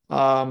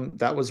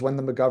 That was when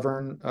the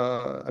McGovern,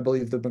 I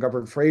believe the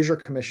McGovern-Fraser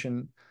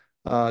Commission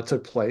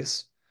took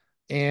place.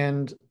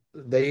 And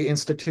they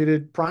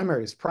instituted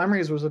primaries.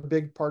 Primaries was a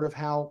big part of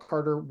how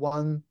Carter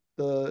won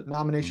the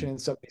nomination in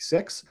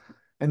 76.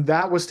 And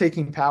that was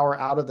taking power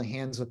out of the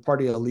hands of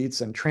party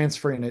elites and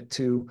transferring it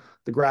to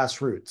the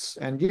grassroots.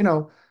 And,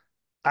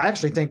 I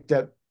actually think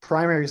that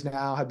primaries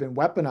now have been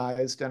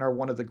weaponized and are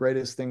one of the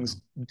greatest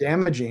things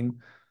damaging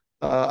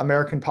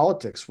American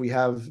politics. We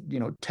have,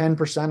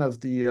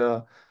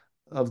 10%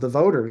 of the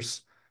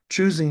voters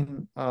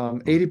choosing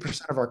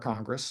 80% of our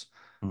Congress,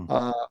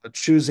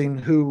 choosing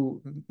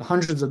who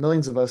hundreds of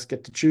millions of us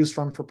get to choose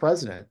from for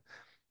president.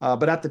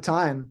 But at the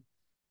time,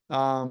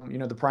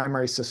 the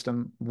primary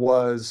system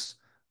was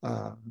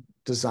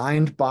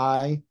designed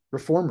by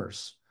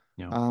reformers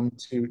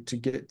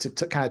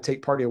to kind of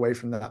take party away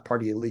from that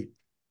party elite.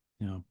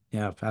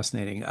 Yeah,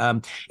 fascinating.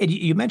 And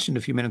you mentioned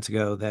a few minutes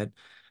ago that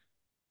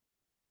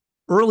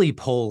early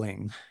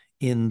polling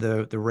in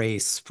the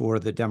race for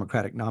the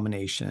Democratic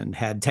nomination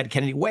had Ted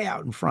Kennedy way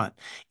out in front,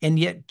 and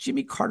yet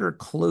Jimmy Carter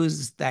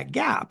closed that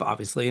gap,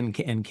 obviously,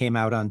 and came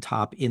out on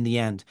top in the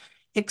end.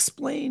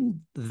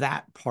 Explain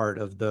that part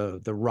of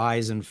the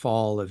rise and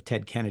fall of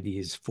Ted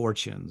Kennedy's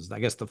fortunes. I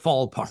guess the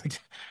fall part.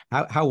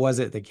 How was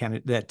it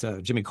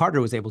that Jimmy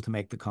Carter was able to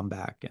make the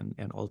comeback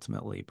and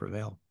ultimately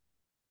prevail?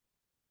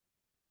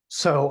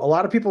 So a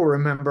lot of people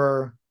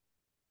remember,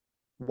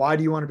 why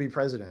do you want to be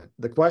president?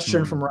 The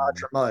question from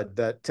Roger Mudd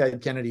that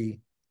Ted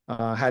Kennedy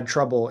had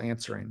trouble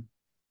answering.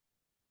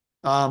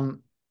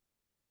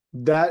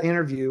 That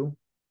interview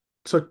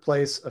took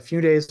place a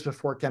few days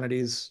before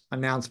Kennedy's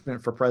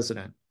announcement for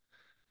president.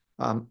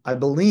 I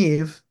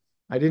believe,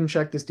 I didn't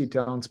check this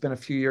detail, and it's been a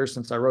few years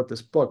since I wrote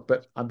this book,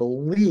 but I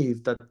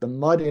believe that the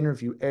Mudd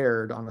interview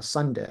aired on a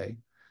Sunday,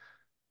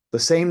 the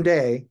same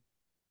day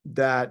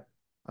that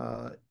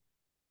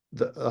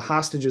the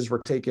hostages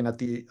were taken at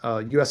the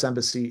U.S.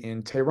 Embassy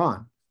in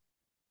Tehran.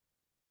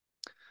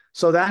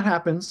 So that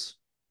happens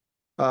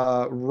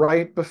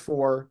right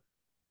before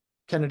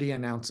Kennedy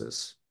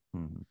announces.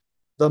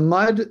 The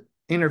Mudd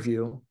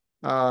interview,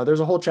 there's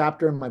a whole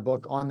chapter in my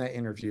book on that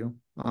interview.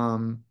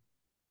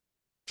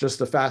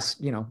 Just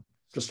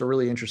a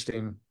really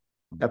interesting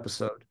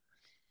episode.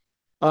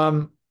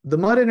 The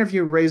Mudd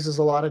interview raises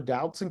a lot of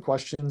doubts and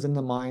questions in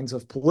the minds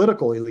of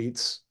political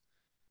elites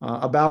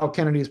about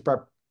Kennedy's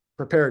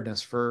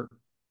preparedness for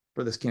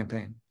this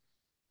campaign.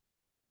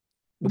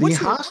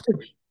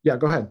 Yeah,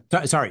 go ahead.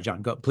 Sorry,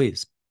 John, go,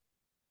 please.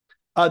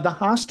 The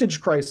hostage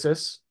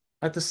crisis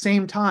at the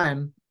same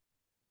time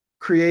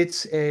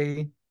creates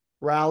a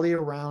rally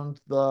around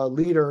the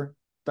leader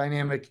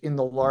dynamic in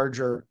the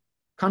larger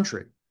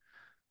country.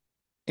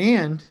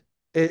 And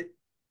it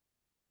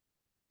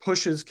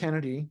pushes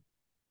Kennedy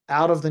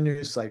out of the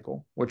news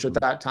cycle, which at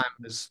that time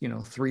was,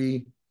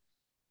 3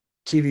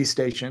 TV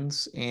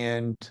stations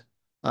and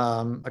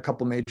a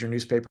couple major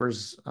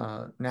newspapers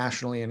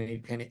nationally in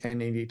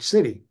each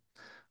city.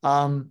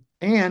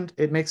 And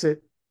it makes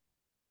it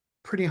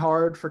pretty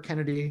hard for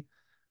Kennedy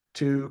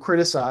to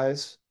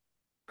criticize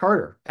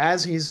Carter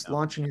as he's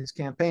launching his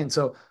campaign.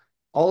 So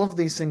all of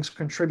these things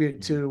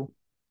contribute to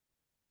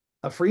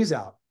a freeze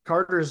out.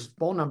 Carter's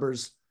poll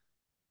numbers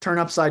turn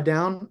upside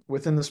down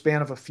within the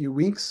span of a few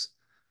weeks.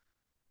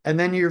 And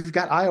then you've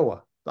got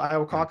Iowa. The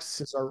Iowa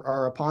caucuses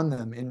are upon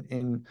them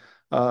in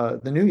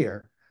the new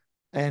year.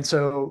 And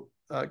so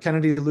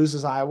Kennedy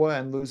loses Iowa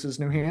and loses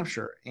New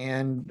Hampshire.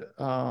 And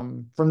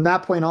from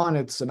that point on,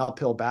 it's an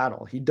uphill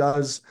battle. He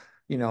does,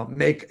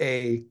 make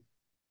an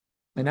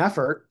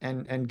effort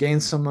and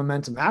gain some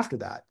momentum after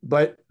that.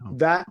 But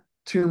that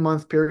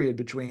 2-month period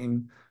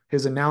between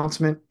his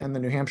announcement and the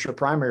New Hampshire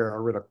primary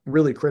are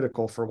really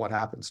critical for what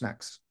happens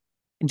next.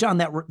 And John,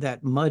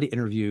 that Mudd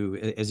interview,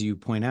 as you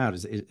point out,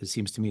 it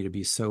seems to me to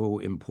be so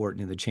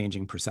important in the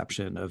changing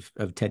perception of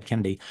Ted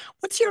Kennedy.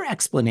 What's your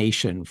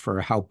explanation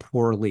for how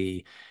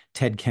poorly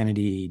Ted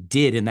Kennedy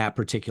did in that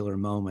particular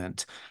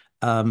moment?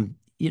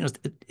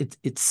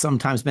 It's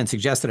sometimes been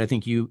suggested, I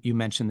think you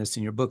mentioned this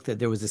in your book, that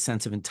there was a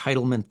sense of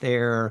entitlement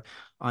there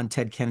on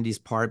Ted Kennedy's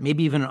part,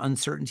 maybe even an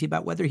uncertainty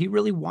about whether he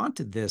really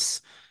wanted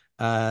this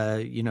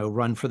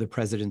run for the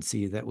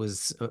presidency. That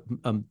was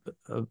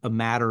a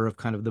matter of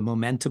kind of the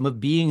momentum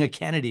of being a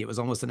Kennedy. It was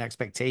almost an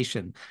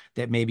expectation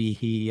that maybe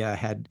he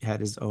had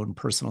his own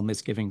personal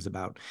misgivings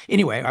about.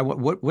 Anyway,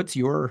 what's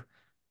your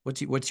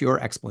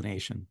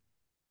explanation?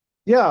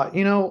 Yeah,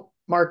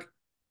 Mark,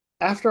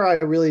 after I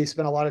really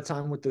spent a lot of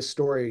time with this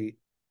story,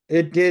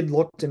 it did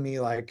look to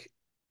me like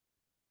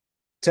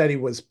Teddy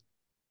was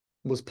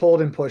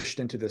pulled and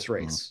pushed into this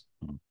race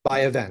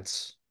by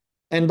events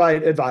and by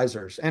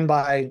advisors and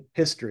by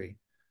history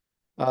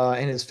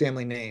and his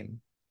family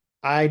name.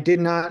 I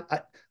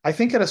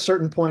think at a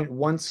certain point,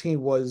 once he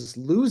was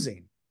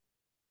losing,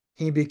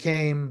 he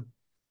became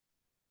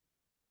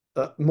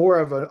more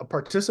of a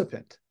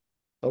participant,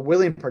 a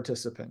willing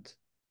participant.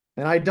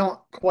 And I don't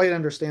quite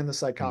understand the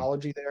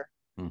psychology there.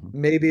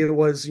 Maybe it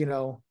was,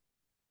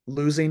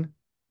 losing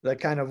that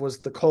kind of was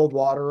the cold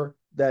water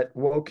that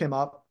woke him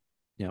up.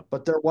 Yeah.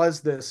 But there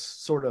was this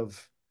sort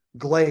of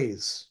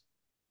glaze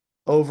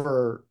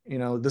over,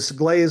 this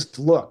glazed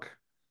look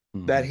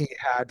that he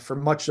had for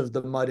much of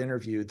the Mudd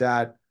interview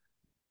that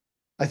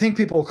I think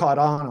people caught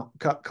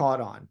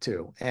on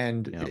to.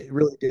 And it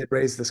really did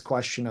raise this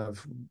question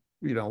of,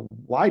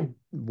 why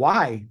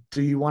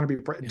do you want to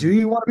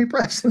be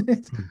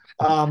president?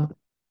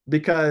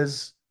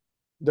 Because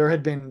there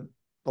had been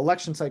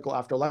election cycle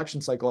after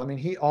election cycle. I mean,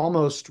 he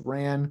almost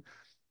ran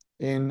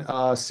in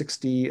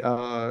 68,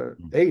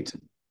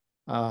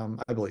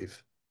 I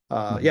believe.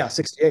 Yeah,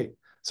 68.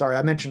 Sorry,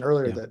 I mentioned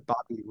earlier that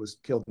Bobby was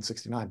killed in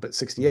 69, but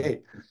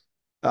 68.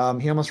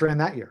 He almost ran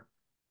that year.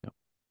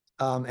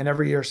 And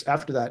every year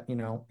after that,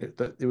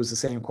 it was the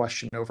same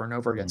question over and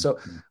over again. So,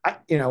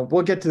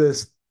 we'll get to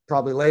this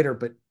probably later,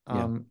 but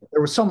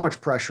there was so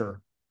much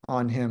pressure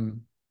on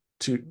him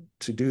to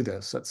do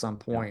this at some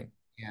point.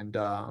 And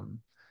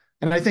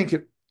I think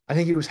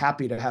he was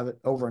happy to have it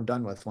over and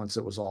done with once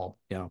it was all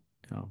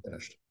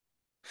finished.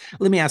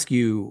 Let me ask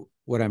you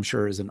what I'm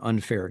sure is an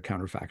unfair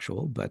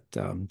counterfactual, but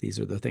these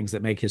are the things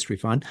that make history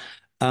fun.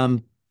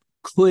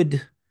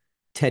 Could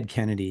Ted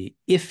Kennedy,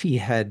 if he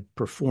had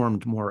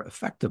performed more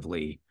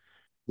effectively,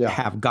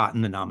 have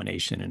gotten the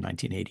nomination in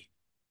 1980?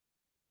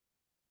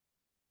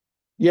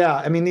 Yeah,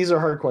 I mean, these are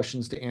hard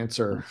questions to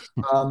answer.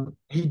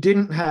 He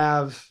didn't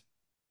have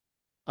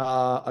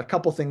a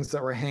couple things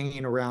that were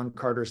hanging around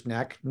Carter's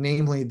neck,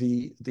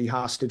 namely the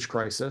hostage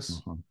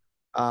crisis.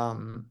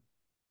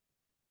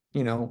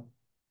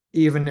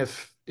 Even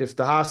if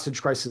the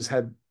hostage crisis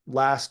had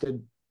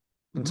lasted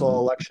until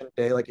election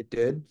day like it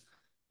did,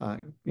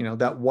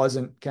 that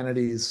wasn't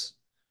Kennedy's.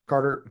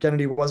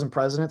 Kennedy wasn't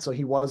president, so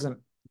he wasn't,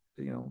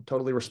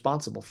 totally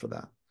responsible for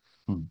that.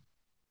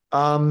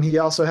 He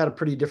also had a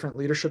pretty different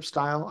leadership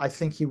style. I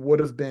think he would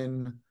have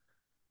been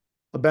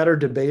a better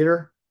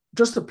debater,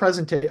 just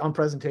on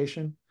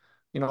presentation.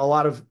 A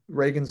lot of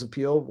Reagan's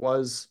appeal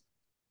was,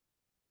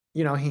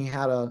 he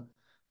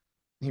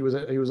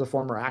was a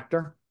former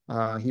actor.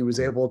 He was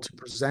able to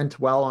present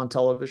well on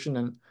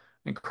television,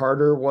 and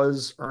Carter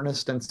was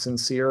earnest and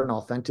sincere and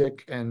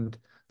authentic, and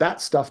that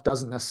stuff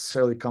doesn't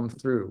necessarily come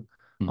through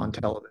on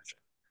television.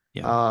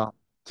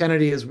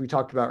 Kennedy, as we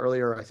talked about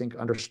earlier, I think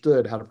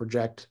understood how to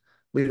project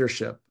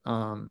leadership.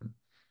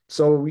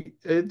 So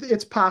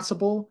it's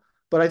possible,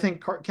 but I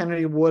think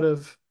Kennedy would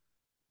have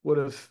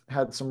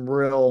had some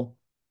real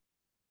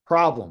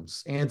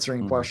problems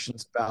answering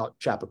questions about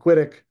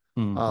Chappaquiddick.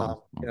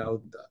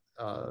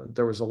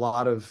 There was a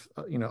lot of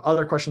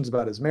other questions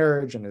about his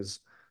marriage and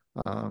his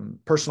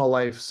personal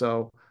life,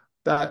 so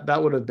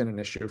that would have been an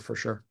issue for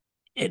sure.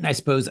 And I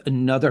suppose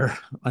another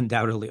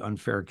undoubtedly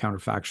unfair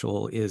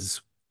counterfactual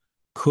is,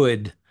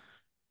 could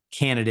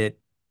candidate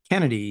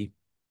Kennedy,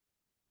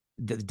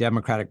 the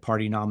Democratic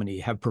Party nominee,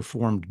 have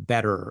performed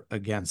better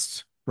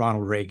against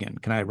Ronald Reagan?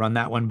 Can I run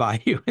that one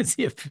by you and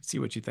see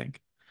what you think?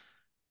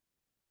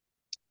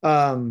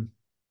 I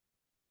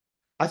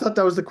thought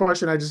that was the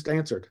question I just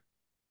answered.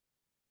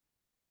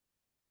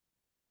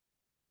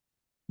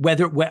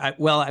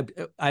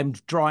 I'm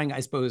drawing, I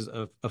suppose,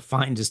 a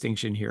fine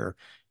distinction here.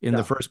 In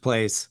the first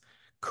place,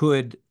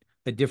 could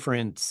a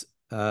different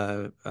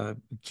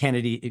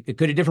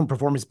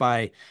performance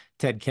by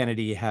Ted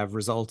Kennedy have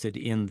resulted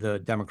in the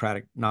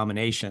Democratic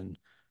nomination?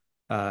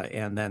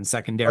 And then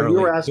secondarily,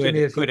 you were asking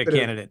me if could a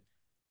candidate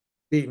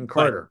beaten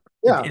Carter?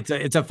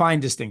 It's a fine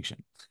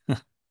distinction.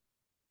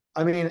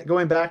 I mean,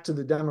 going back to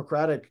the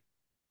Democratic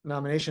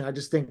nomination, I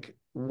just think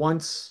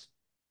once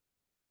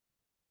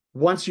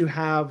you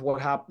have what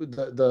happened,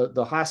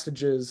 the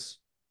hostages,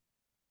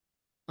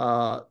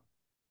 and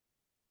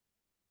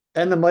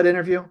the mud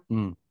interview,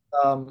 and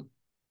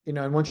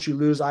once you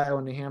lose Iowa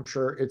and New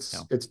Hampshire,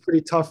 it's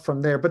pretty tough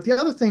from there. But the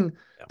other thing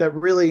that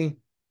really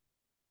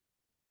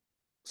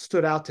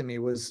stood out to me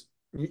was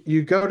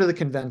you go to the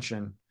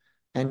convention,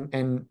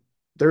 and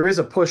there is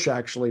a push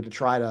actually to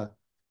try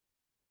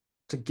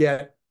to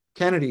get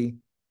Kennedy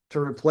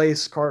to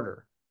replace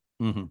Carter.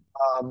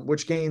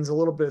 Which gains a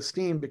little bit of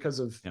steam because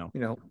of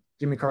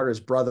Jimmy Carter's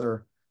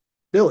brother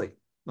Billy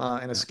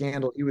and a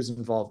scandal he was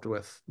involved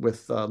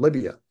with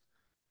Libya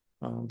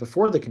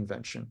before the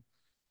convention.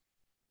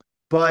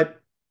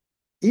 But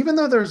even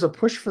though there's a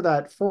push for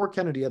that for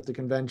Kennedy at the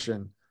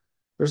convention,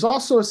 there's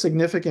also a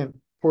significant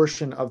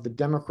portion of the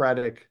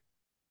Democratic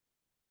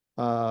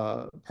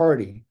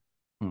Party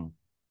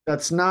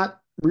that's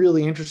not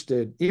really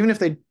interested, even if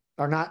they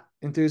are not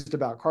enthused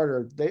about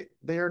Carter,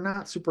 they are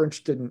not super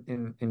interested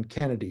in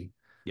Kennedy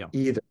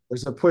either.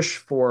 There's a push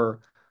for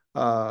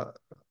a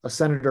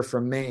senator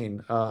from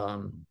Maine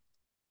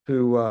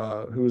who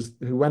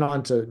went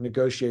on to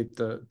negotiate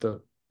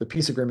the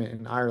peace agreement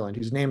in Ireland,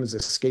 whose name is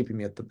escaping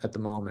me at the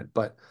moment.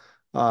 But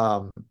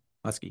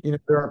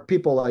there are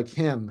people like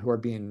him who are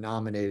being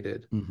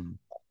nominated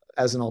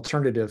as an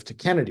alternative to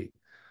Kennedy.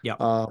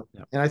 And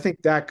I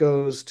think that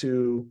goes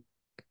to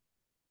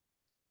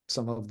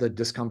some of the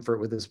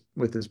discomfort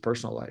with his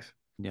personal life.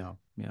 Now,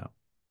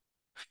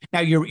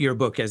 your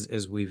book,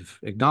 as we've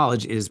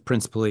acknowledged, is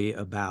principally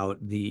about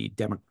the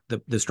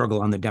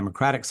struggle on the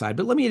Democratic side.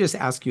 But let me just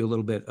ask you a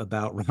little bit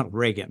about Ronald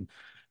Reagan,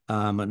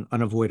 an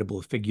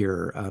unavoidable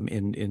figure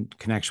in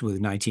connection with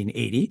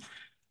 1980.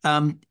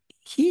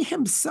 He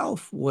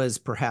himself was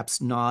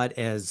perhaps not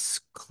as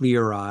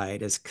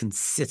clear-eyed, as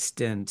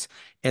consistent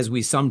as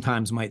we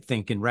sometimes might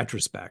think in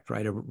retrospect,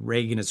 right?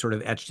 Reagan is sort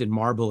of etched in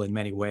marble in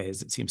many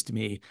ways, it seems to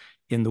me,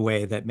 in the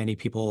way that many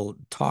people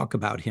talk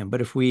about him.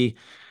 But if we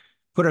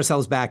put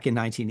ourselves back in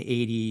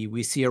 1980.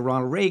 We see a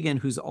Ronald Reagan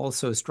who's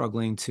also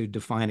struggling to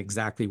define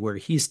exactly where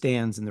he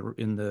stands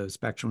in the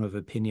spectrum of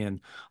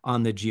opinion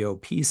on the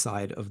GOP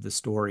side of the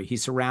story. He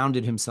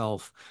surrounded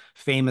himself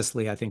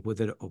famously, I think, with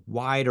a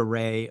wide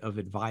array of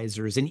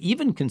advisors, and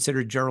even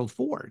considered Gerald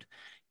Ford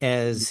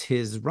as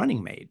his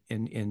running mate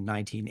in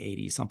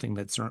 1980, something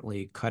that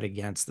certainly cut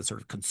against the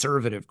sort of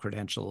conservative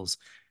credentials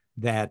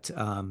that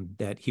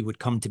he would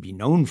come to be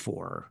known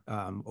for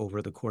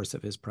over the course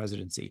of his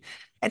presidency.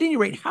 At any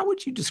rate, how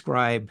would you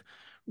describe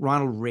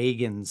Ronald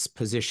Reagan's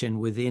position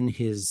within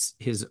his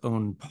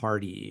own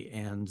party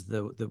and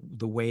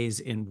the ways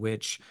in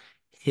which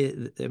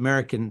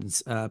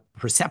Americans'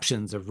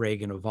 perceptions of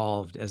Reagan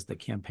evolved as the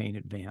campaign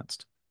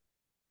advanced?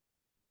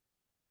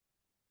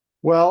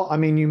 Well, I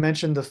mean, you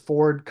mentioned the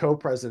Ford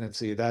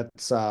co-presidency.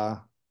 That's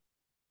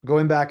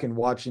going back and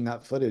watching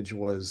that footage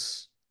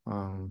was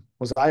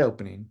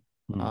eye-opening.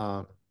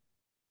 Hmm.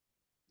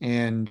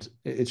 And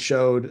it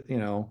showed,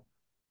 a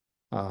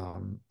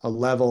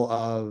level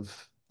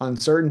of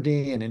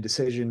uncertainty and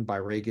indecision by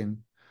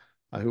Reagan,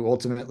 who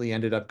ultimately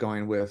ended up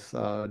going with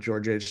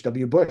George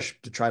H.W. Bush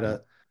to try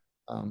to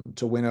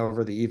win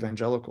over the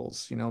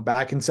evangelicals.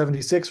 Back in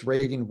 '76,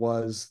 Reagan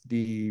was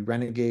the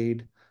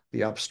renegade,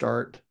 the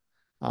upstart,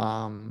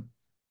 um,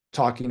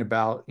 talking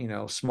about,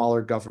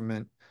 smaller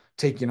government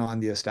taking on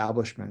the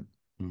establishment.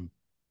 Hmm.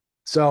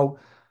 So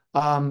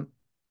um,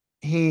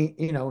 he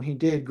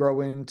did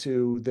grow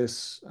into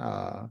this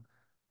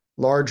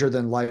larger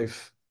than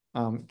life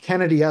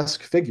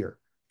Kennedy-esque figure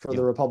for the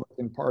Yeah.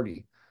 Republican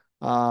Party.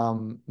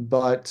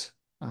 But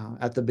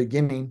at the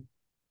beginning,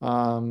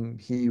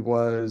 he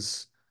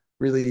was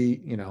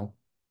really,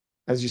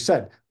 as you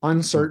said, Hmm.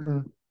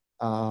 uncertain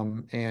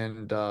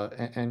and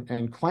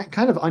quite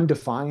kind of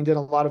undefined in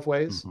a lot of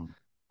ways.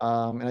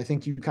 Hmm. And I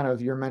think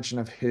your mention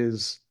of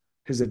his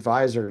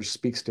advisors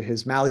speaks to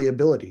his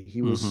malleability. He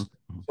Hmm. was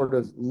sort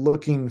of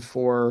looking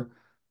for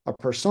a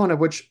persona,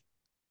 which,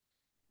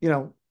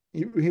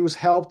 he was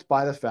helped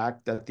by the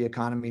fact that the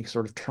economy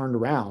sort of turned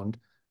around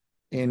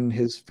in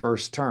his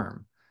first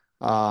term.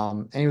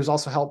 And he was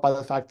also helped by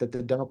the fact that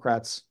the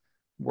Democrats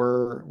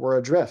were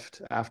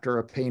adrift after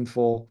a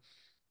painful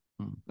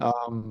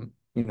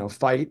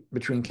fight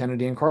between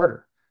Kennedy and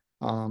Carter.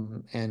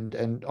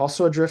 And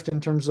also adrift in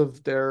terms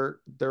of their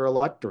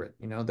electorate.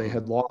 They Hmm.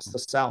 had lost the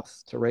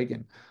South to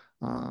Reagan.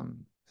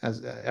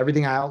 As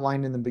everything I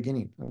outlined in the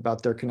beginning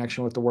about their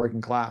connection with the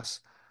working class,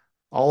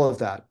 all of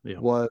that Yeah.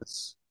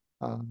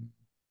 um,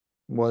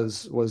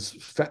 was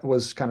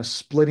kind of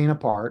splitting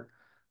apart,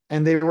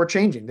 and they were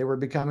changing. They were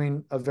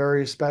becoming a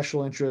very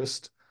special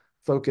interest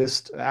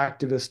focused,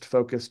 activist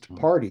focused Hmm.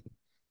 party,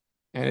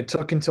 and it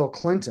took until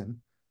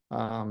Clinton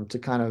to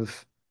kind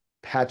of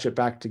patch it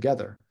back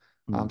together.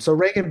 Hmm. So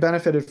Reagan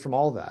benefited from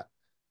all that,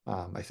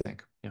 I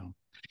think. Yeah.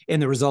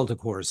 And the result, of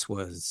course,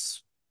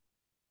 was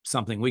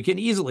something we can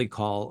easily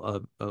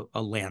call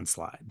a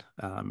landslide.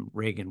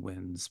 Reagan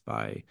wins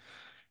by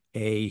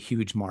a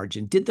huge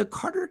margin. Did the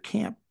Carter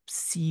camp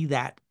see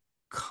that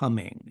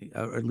coming,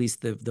 or at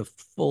least the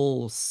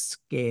full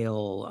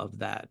scale of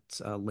that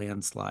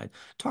landslide?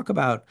 Talk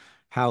about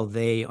how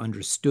they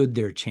understood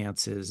their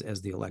chances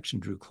as the election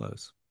drew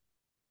close.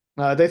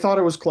 They thought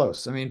it was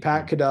close. I mean,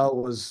 Pat Mm. Caddell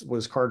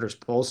was Carter's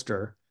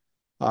pollster.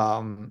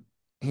 Um,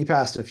 he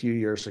passed a few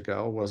years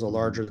ago, was a Mhm.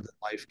 larger than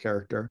life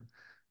character.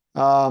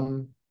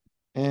 Um,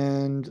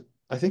 and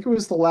I think it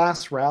was the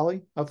last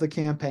rally of the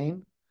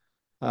campaign.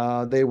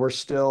 They were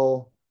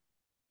still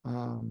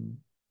um,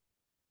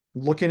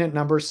 looking at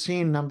numbers,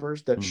 seeing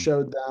numbers that Mm.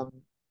 showed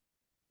them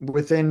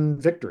within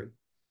victory.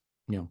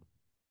 Yeah.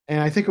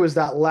 And I think it was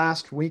that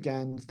last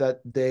weekend that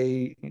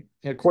they,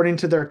 according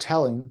to their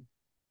telling,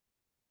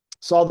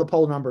 saw the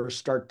poll numbers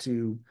start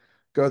to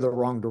go the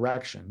wrong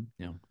direction.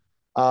 Yeah.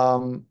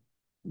 Um,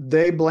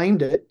 they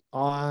blamed it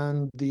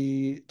on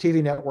the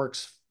TV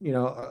networks,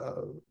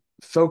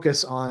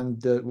 focus on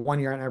the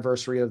 1 year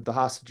anniversary of the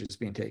hostages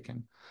being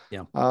taken.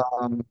 Yeah.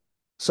 Um,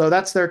 so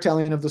that's their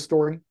telling of the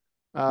story.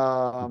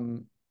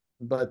 Um,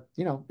 but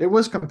it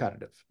was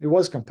competitive. It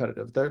was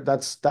competitive.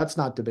 That's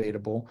not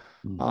debatable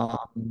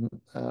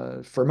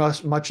Mm. for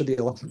much of the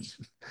election,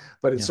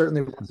 but it Yeah.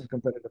 certainly wasn't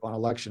competitive on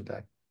election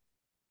day.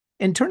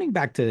 And turning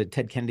back to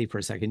Ted Kennedy for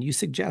a second, you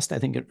suggest, I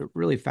think, a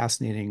really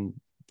fascinating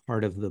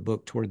part of the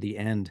book toward the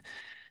end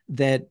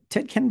that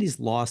Ted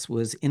Kennedy's loss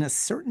was, in a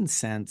certain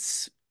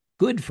sense,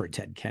 good for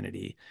Ted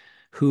Kennedy,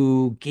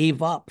 who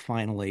gave up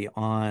finally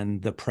on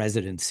the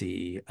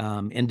presidency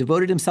and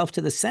devoted himself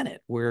to the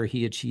Senate, where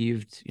he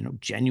achieved,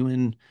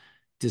 genuine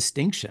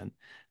distinction.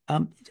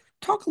 Um,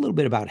 Talk a little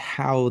bit about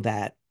how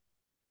that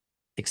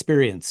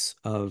experience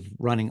of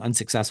running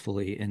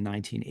unsuccessfully in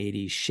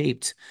 1980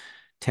 shaped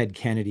Ted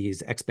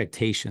Kennedy's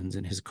expectations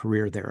and his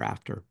career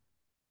thereafter.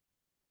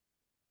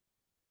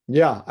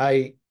 Yeah,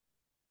 I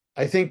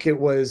think it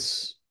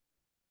was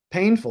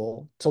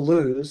painful to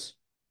lose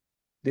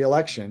the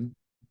election.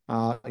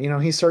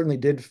 He certainly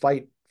did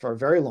fight for a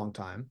very long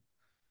time.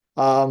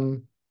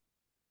 Um,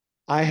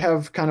 I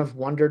have kind of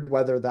wondered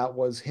whether that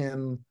was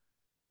him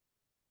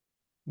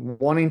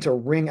wanting to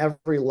wring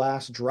every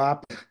last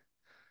drop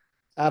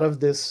out of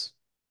this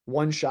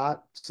one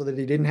shot so that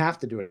he didn't have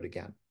to do it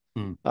again.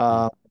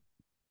 Mm-hmm.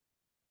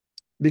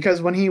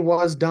 Because when he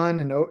was done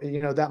and,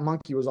 you know, that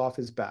monkey was off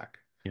his back.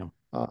 Yeah.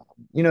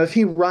 You know, if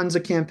he runs a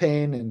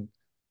campaign and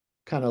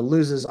kind of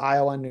loses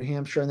Iowa and New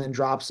Hampshire and then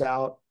drops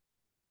out,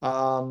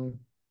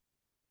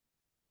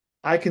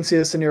 I can see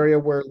a scenario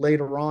where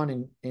later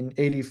on in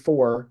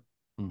 84,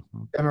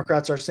 Mm-hmm.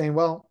 Democrats are saying,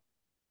 well,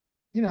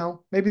 you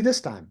know, maybe this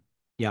time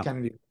Yeah.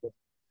 Kennedy.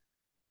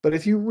 But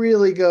if you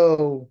really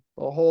go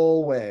the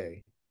whole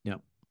way, Yeah.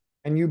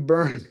 and you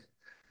burn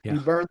Yeah.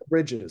 the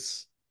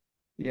bridges,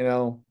 you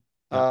know,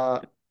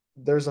 Yeah.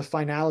 there's a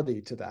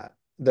finality to that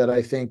that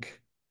I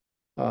think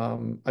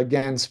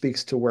again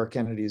speaks to where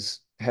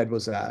Kennedy's head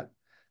was at.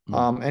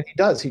 Mm-hmm. And he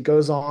does. He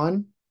goes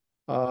on.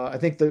 I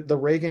think the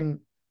Reagan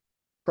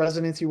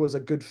presidency was a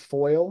good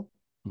foil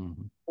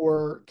Mm-hmm.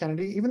 for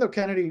Kennedy, even though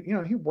Kennedy, you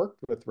know, he worked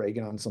with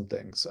Reagan on some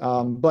things.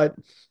 But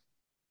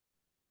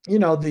you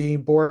know, the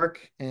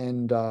Bork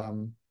and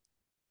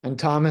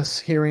Thomas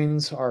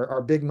hearings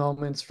are big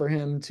moments for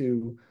him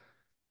to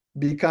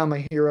become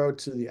a hero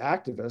to the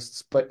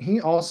activists. But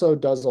he also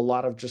does a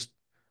lot of just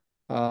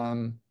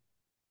um,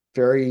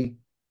 very,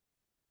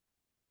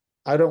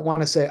 I don't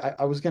want to say,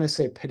 I was going to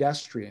say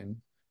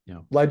pedestrian Yeah.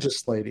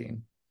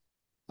 legislating.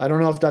 I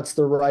don't know if that's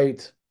the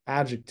right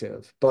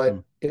adjective, Mm.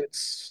 but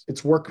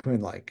it's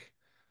workmanlike.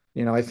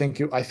 You know, I think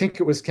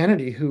it was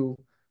Kennedy who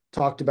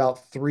talked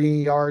about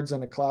 3 yards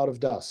in a cloud of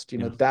dust. You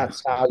know, Yeah.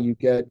 that's how you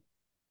get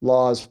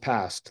laws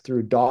passed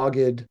through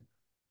dogged,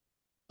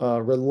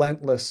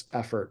 relentless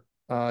effort,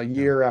 Yeah.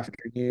 year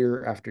after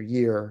year after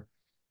year.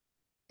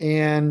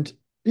 And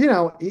you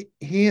know,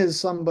 he is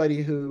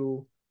somebody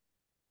who,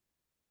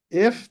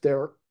 if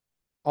there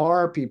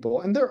are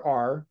people, and there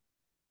are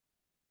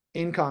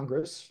in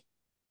Congress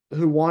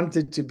who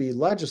wanted to be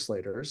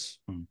legislators,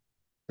 Mm.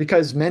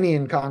 because many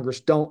in Congress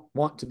don't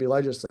want to be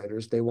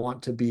legislators, they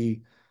want to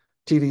be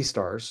TV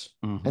stars.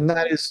 Mm-hmm. And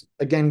that is,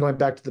 again, going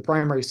back to the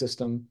primary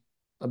system,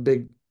 a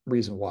big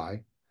reason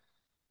why.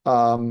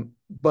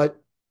 But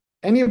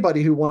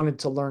anybody who wanted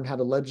to learn how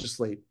to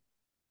legislate,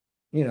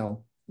 you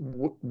know,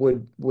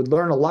 would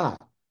learn a lot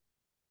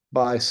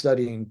by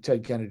studying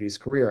Ted Kennedy's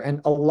career.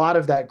 And a lot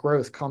of that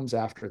growth comes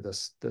after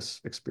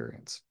this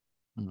experience.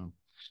 Mm-hmm.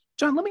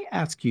 John, let me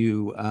ask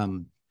you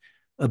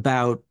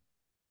about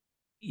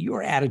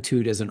your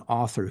attitude as an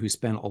author who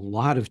spent a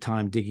lot of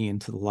time digging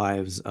into the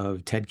lives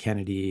of Ted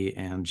Kennedy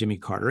and Jimmy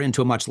Carter, and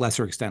to a much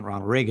lesser extent,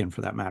 Ronald Reagan,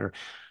 for that matter.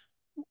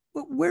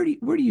 Where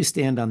do you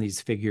stand on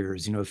these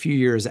figures? You know, a few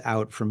years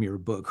out from your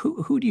book,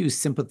 who do you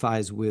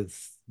sympathize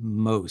with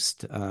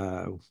most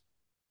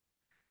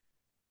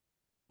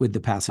with the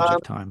passage Um,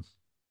 of time?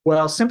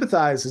 well,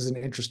 sympathize is an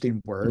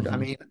interesting word. I Mm-hmm.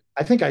 mean,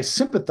 I think I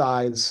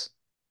sympathize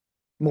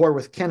more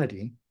with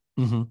Kennedy,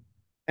 Mm-hmm.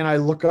 and I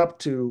look up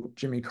to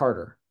Jimmy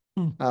Carter.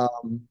 Mm.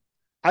 Um,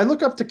 I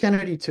look up to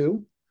Kennedy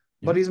too,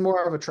 Yeah. but he's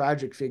more of a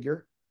tragic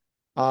figure.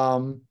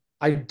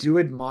 I do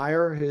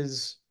admire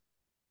his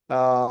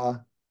uh,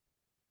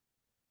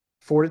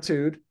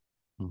 fortitude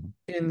Mm-hmm.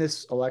 in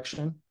this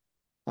election.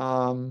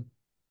 Um,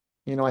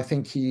 you know, I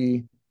think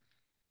he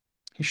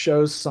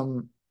shows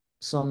some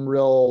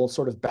real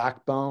sort of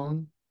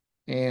backbone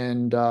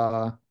and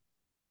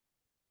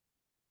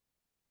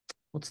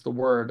what's the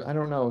word? I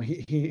don't know.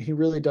 He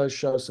really does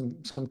show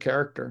some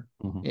character.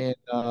 Mm-hmm.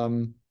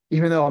 And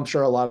even though I'm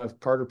sure a lot of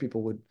Carter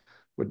people would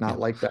Yeah. not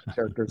like that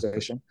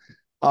characterization.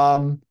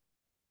 Um,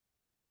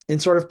 and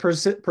sort of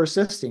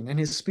persisting in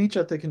his speech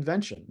at the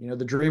convention, you know,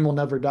 the dream will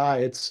never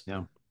die.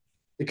 Yeah.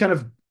 It kind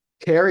of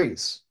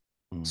carries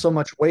Mm. so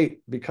much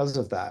weight because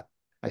of that,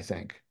 I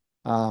think.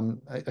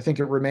 I think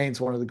it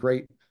remains one of the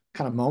great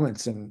kind of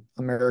moments in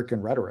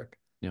American rhetoric.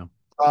 Yeah.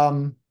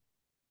 Um,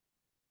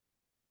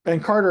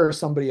 and Carter is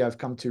somebody I've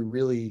come to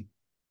really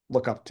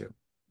look up to.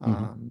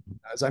 Mm-hmm.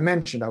 As I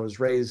mentioned, I was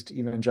raised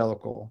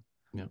evangelical.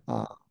 Yeah.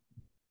 Uh,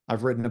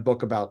 I've written a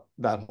book about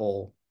that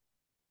whole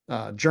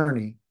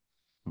journey.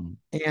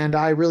 Mm-hmm. And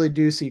I really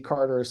do see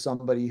Carter as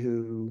somebody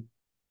who,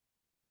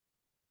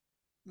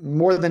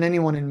 more than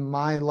anyone in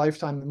my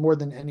lifetime, more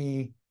than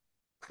any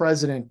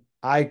president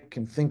I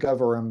can think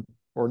of or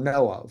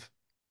know of,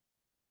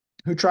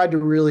 who tried to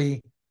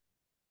really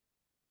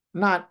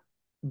not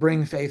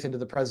bring faith into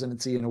the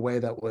presidency in a way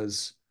that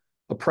was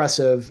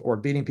oppressive or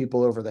beating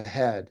people over the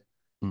head,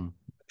 Mm-hmm.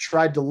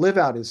 tried to live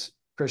out his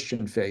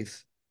Christian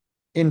faith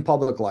in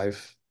public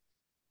life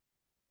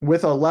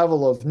with a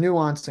level of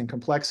nuance and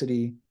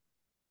complexity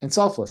and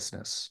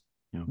selflessness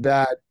Yeah.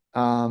 that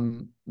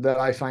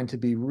I find to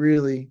be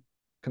really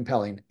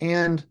compelling,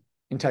 and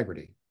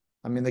integrity.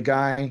 I mean, the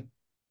guy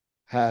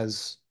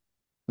has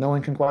no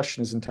one can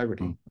question his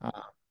integrity,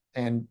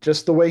 and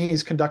just the way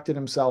he's conducted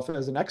himself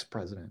as an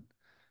ex-president,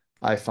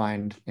 I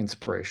find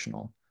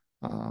inspirational.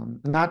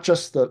 Not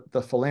just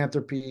the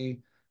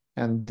philanthropy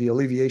and the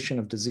alleviation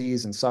of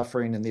disease and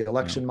suffering and the Yeah.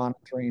 election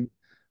monitoring,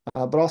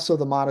 but also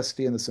the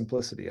modesty and the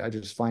simplicity. I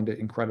just find it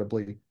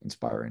incredibly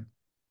inspiring.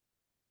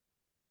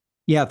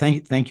 Yeah,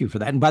 thank you for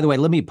that. And by the way,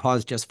 let me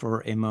pause just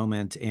for a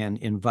moment and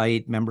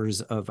invite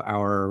members of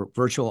our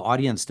virtual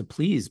audience to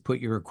please put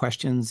your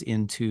questions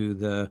into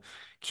the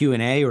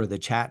Q&A or the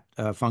chat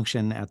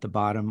function at the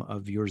bottom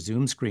of your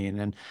Zoom screen.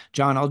 And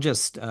John, I'll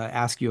just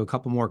ask you a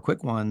couple more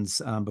quick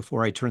ones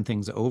before I turn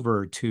things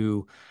over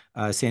to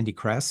Sandy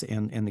Kress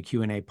and the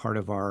Q&A part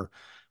of our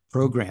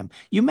program.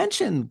 You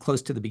mentioned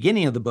close to the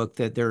beginning of the book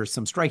that there are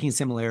some striking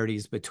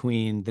similarities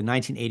between the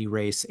 1980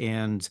 race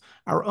and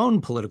our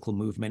own political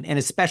movement, and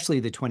especially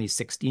the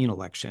 2016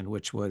 election,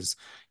 which was,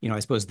 I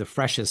suppose the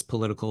freshest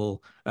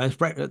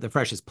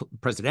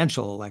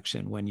presidential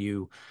election when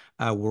you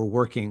were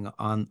working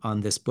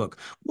on this book.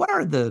 What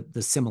are the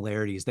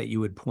similarities that you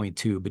would point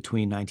to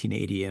between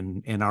 1980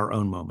 and our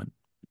own moment?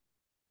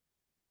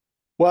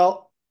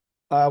 Well,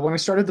 when I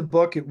started the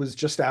book, it was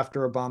just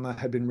after Obama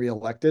had been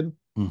reelected.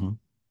 Mm-hmm.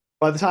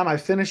 By the time I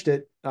finished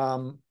it,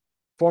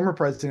 former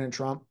President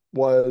Trump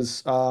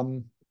was,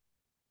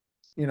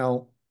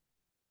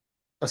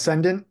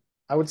 ascendant,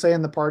 I would say,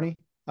 in the party.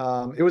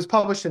 It was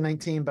published in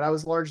 19, but I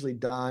was largely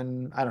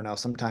done, I don't know,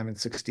 sometime in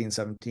 16,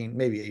 17,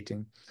 maybe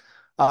 18.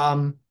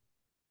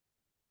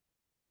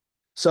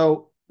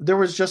 So there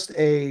was just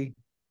a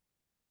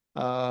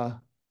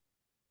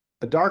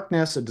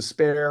darkness, a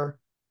despair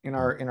in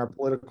our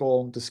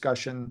political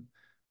discussion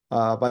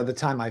by the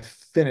time I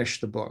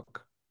finished the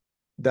book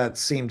that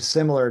seemed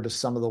similar to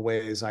some of the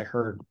ways I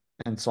heard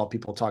and saw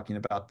people talking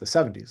about the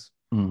 70s.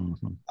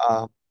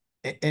 Mm-hmm.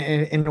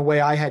 In a way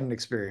I hadn't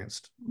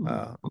experienced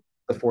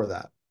before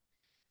that.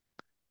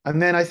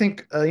 And then I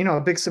think,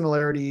 a big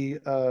similarity,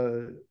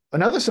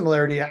 another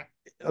similarity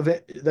of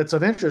it that's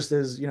of interest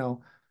is, in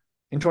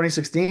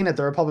 2016 at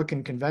the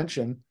Republican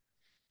convention,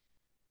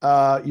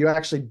 you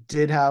actually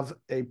did have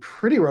a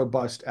pretty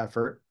robust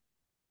effort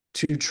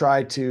to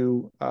try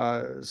to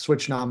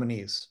switch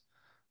nominees.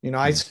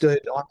 I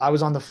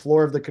was on the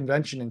floor of the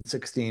convention in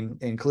 16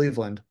 in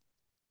Cleveland,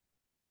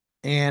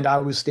 and I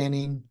was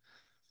standing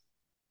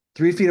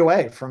 3 feet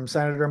away from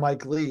Senator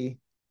Mike Lee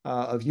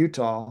of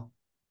Utah,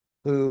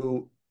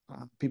 who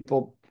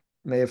people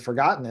may have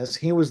forgotten this.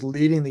 He was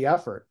leading the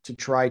effort to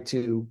try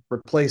to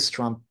replace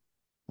Trump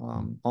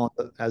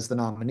as the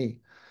nominee.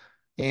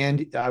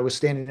 And I was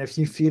standing a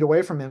few feet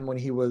away from him when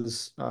he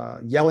was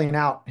yelling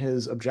out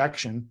his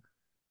objection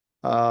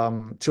to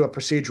a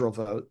procedural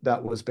vote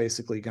that was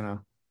basically going to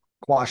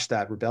quash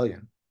that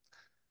rebellion.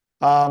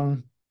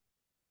 That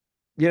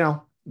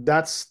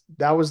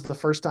was the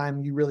first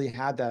time you really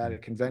had that at a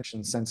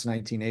convention since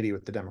 1980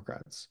 with the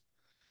Democrats.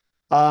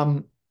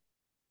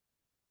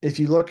 If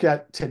you look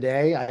at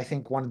today, I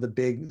think one of the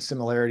big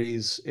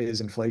similarities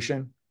is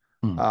inflation.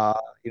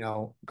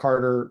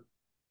 Carter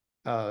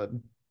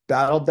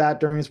battled that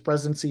during his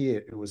presidency.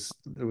 It was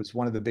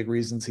one of the big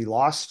reasons he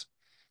lost.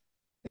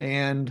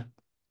 And,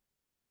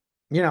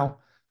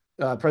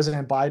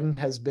 President Biden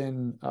has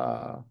been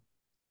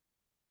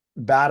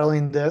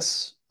battling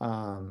this.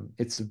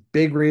 It's a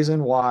big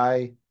reason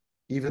why,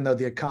 even though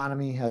the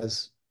economy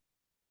has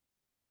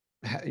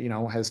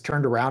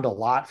turned around a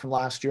lot from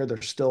last year,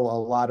 there's still a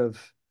lot of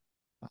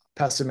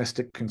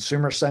pessimistic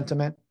consumer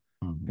sentiment.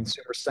 Mm-hmm.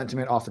 Consumer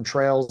sentiment often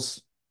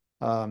trails,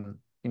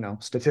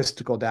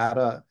 statistical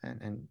data,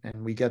 and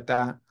we get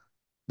that.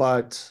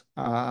 But,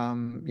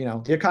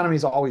 the economy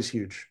is always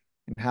huge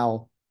in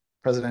how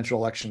presidential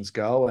elections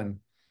go. And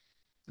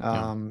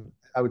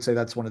I would say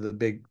that's one of the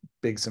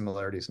big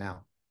similarities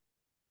now.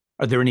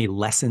 Are there any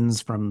lessons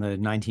from the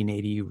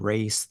 1980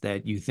 race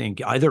that you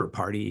think either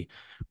party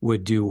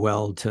would do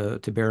well to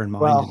bear in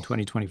mind in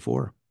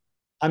 2024?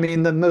 I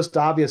mean, the most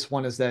obvious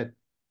one is that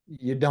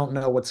you don't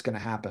know what's going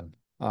to happen.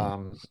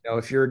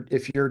 If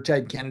you're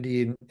Ted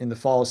Kennedy in the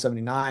fall of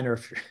 '79, or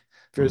if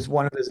you're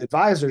one of his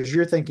advisors,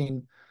 you're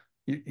thinking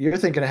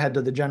ahead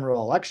to the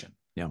general election.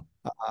 Yeah.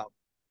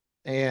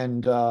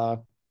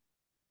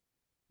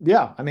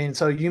 I mean,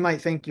 so you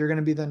might think you're going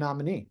to be the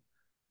nominee,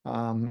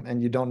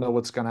 and you don't know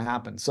what's going to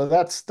happen. So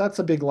that's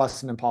a big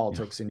lesson in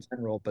politics in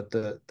general. But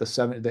the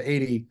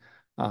 80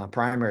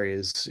 primary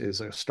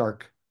is a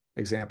stark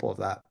example of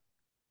that.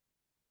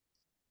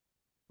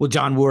 Well,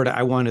 John Ward,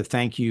 I want to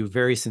thank you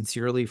very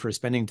sincerely for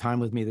spending time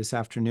with me this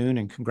afternoon,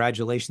 and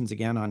congratulations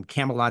again on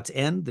Camelot's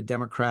End, the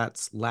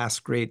Democrats'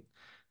 Last Great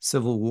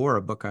Civil War,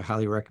 a book I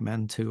highly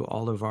recommend to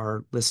all of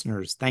our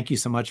listeners. Thank you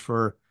so much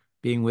for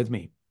being with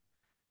me.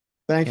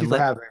 Thank you for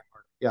having me,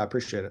 Mark. Yeah, I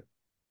appreciate it.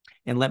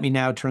 And let me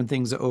now turn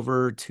things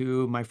over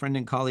to my friend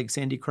and colleague,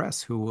 Sandy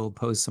Kress, who will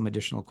pose some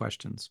additional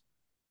questions.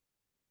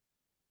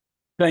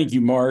 Thank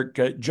you, Mark.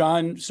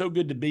 John, so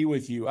good to be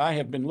with you. I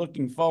have been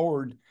looking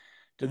forward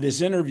to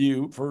this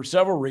interview for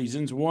several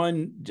reasons.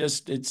 One,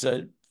 just it's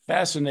a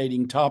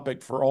fascinating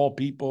topic for all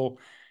people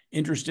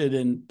interested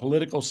in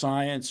political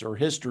science or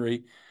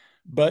history.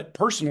 But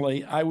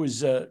personally, I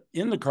was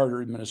in the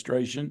Carter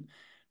administration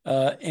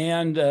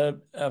and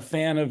a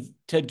fan of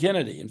Ted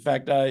Kennedy. In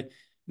fact, I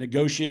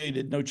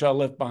negotiated No Child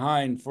Left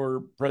Behind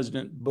for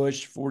President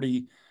Bush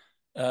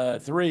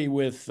 43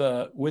 with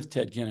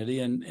Ted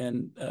Kennedy,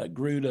 and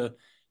grew to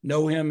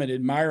know him and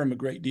admire him a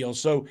great deal.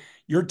 So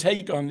your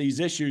take on these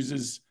issues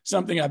is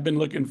something I've been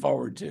looking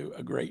forward to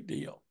a great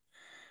deal.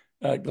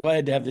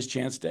 Glad to have this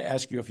chance to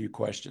ask you a few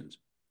questions.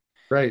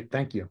 Great,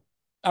 thank you.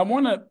 I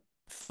want to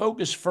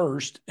focus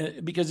first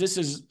because this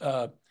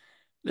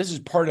is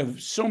part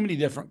of so many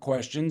different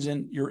questions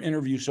in your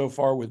interview so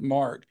far with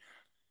Mark.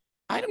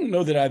 I don't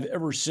know that I've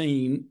ever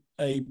seen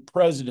a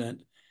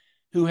president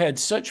who had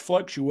such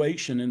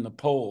fluctuation in the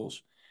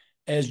polls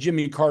as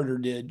Jimmy Carter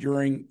did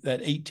during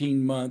that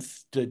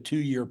 18-month to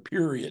 2-year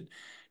period,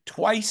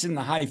 twice in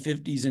the high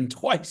 50s and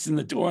twice in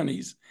the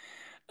 20s.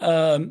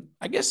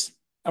 I guess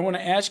I want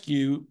to ask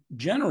you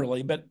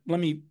generally, but let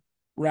me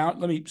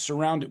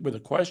surround it with a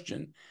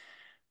question.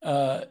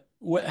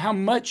 How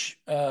much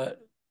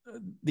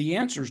the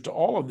answers to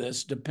all of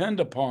this depend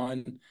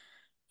upon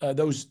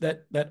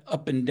that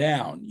up and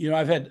down.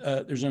 I've had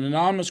there's an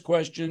anonymous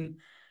question,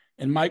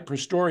 and Mike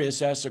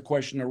Pistorius asked a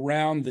question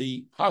around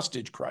the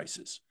hostage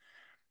crisis.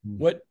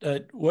 What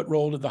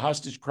role did the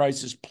hostage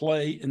crisis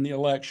play in the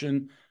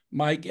election?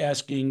 Mike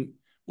asking,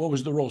 what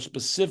was the role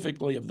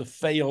specifically of the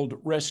failed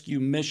rescue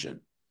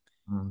mission?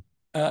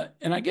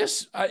 And I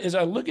guess as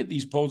I look at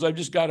these polls, I've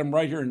just got them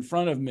right here in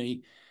front of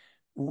me.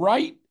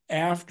 Right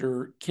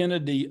after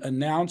Kennedy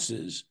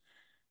announces,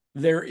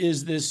 there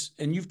is this,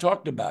 and you've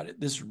talked about it,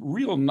 this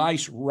real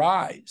nice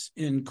rise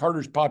in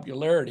Carter's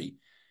popularity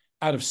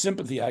out of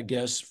sympathy, I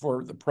guess,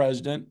 for the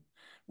president,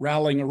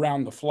 rallying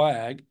around the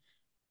flag.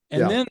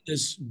 And then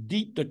this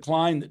deep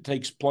decline that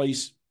takes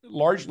place,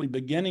 largely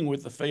beginning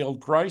with the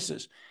failed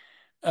crisis.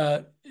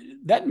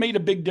 That made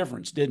a big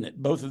difference, didn't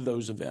it? Both of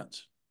those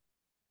events.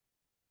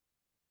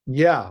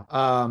 Yeah.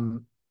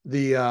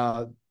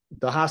 The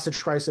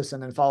hostage crisis,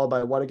 and then followed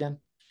by what again?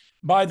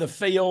 By the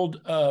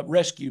failed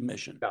rescue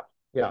mission.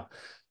 Yeah.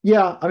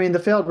 I mean, the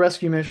failed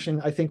rescue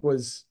mission, I think,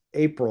 was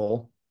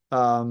April,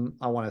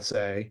 I want to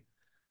say.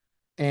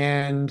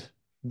 And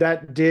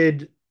that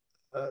did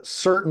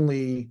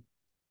certainly,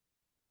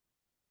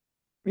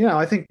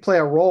 I think play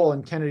a role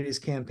in Kennedy's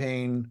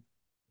campaign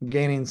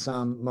gaining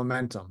some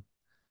momentum.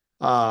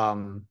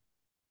 I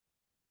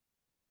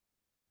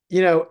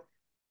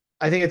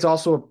think it's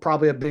also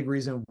probably a big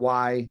reason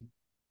why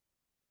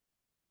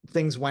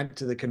things went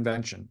to the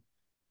convention.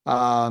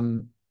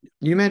 You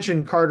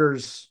mentioned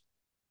Carter's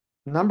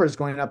numbers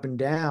going up and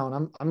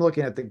down. I'm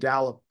looking at the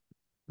Gallup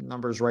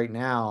numbers right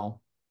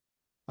now.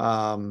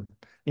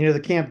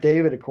 The Camp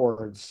David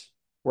Accords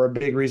were a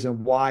big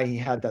reason why he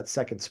had that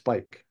second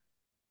spike.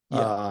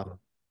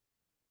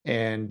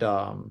 And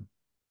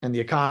the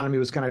economy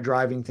was kind of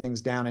driving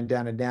things down and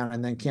down and down.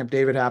 And then Camp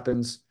David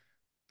happens,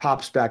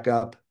 pops back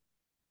up,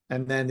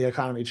 and then the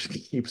economy just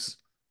keeps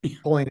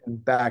pulling him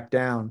back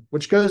down,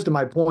 which goes to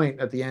my point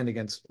at the end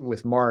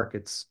with Mark.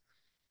 It's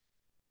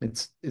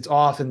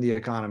often the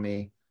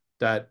economy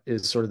that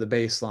is sort of the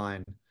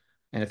baseline.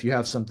 And if you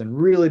have something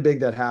really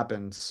big that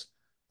happens,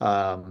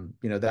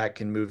 that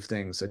can move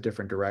things a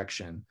different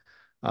direction.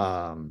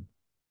 Foreign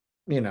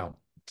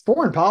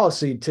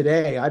policy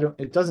today,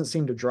 it doesn't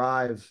seem to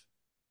drive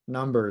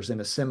numbers in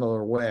a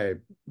similar way.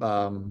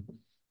 But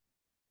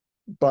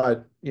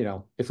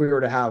if we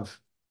were to have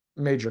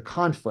major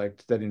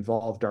conflict that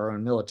involved our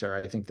own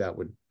military, I think that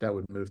would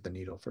move the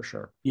needle for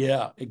sure.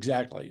 Yeah,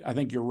 exactly. I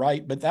think you're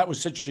right. But that was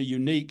such a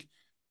unique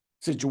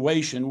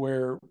situation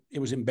where it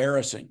was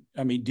embarrassing.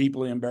 I mean,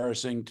 deeply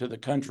embarrassing to the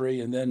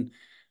country. And then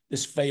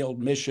this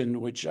failed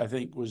mission, which I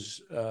think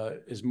was,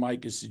 as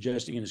Mike is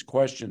suggesting in his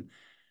question,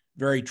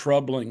 very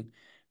troubling.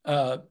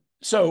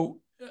 So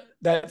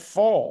that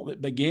fall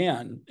that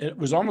began, it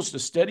was almost a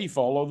steady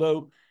fall,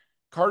 although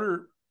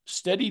Carter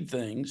steadied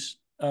things.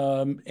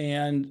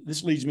 And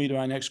this leads me to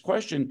my next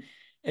question.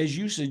 As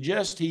you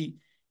suggest, he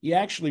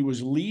actually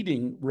was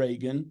leading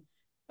Reagan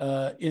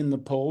in the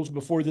polls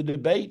before the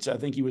debates. I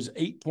think he was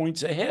 8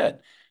 points ahead.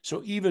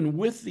 So even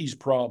with these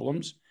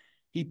problems,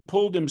 he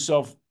pulled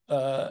himself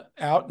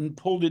out and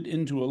pulled it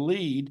into a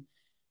lead.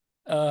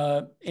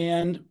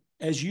 And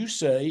as you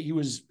say, he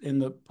was, in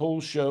the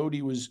polls showed,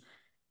 he was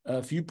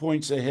a few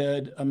points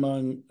ahead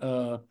among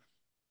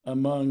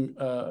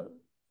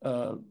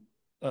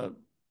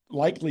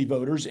likely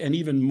voters, and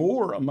even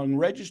more among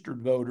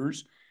registered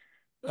voters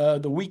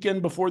the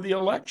weekend before the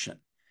election.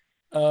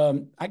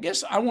 I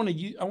guess I want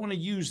to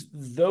use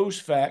those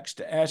facts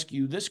to ask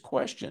you this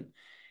question.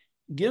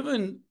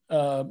 Given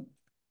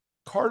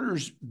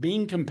Carter's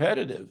being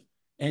competitive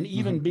and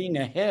even being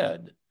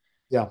ahead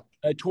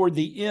toward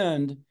the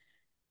end,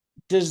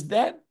 does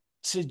that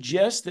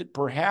suggest that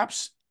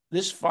perhaps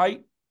this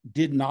fight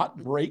did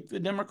not break the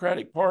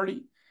Democratic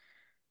Party?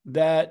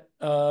 That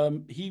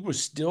he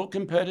was still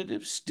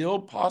competitive, still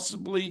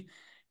possibly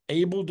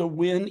able to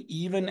win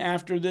even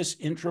after this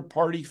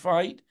intra-party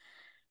fight,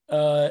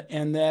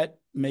 and that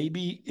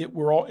maybe it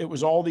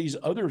was all these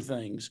other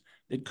things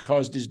that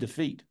caused his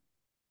defeat?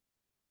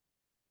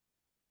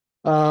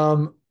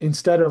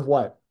 Instead of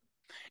what?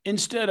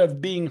 Instead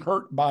of being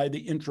hurt by the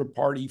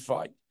intra-party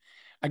fight.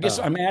 I guess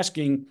I'm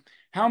asking,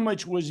 how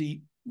much was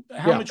he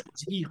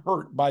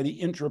hurt by the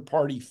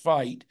intra-party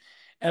fight,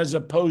 as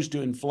opposed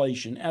to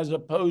inflation, as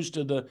opposed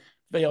to the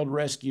failed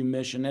rescue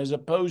mission as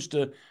opposed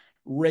to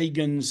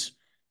Reagan's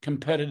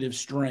competitive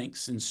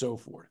strengths and so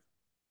forth?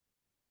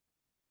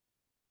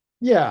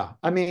 Yeah,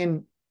 I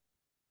mean,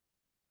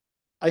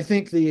 I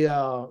think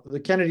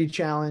the Kennedy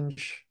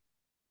challenge,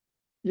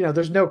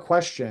 there's no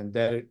question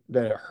that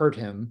it hurt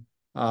him.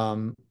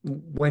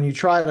 When you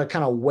try to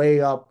kind of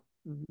weigh up,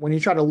 when you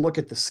try to look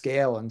at the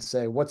scale and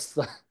say what's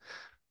the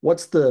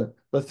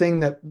thing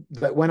that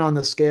went on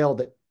the scale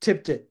that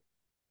tipped it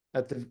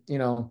at the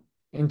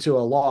into a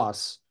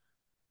loss,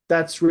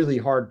 that's really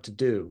hard to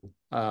do.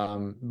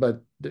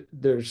 But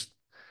there's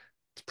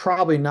it's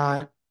probably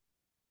not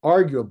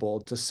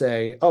arguable to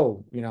say,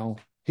 oh,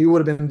 he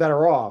would have been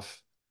better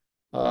off,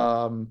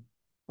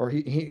 or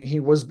he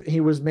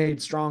was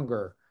made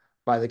stronger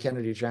by the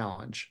Kennedy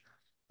challenge.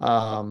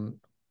 Um,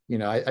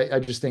 I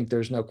just think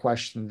there's no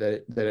question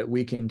that it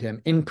weakened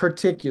him. In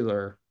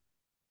particular,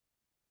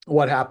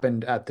 what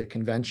happened at the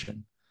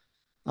convention.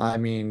 I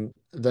mean,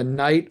 the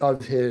night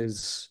of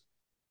his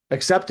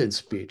acceptance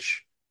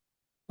speech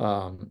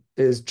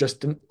is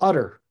just an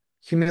utter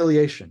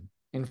humiliation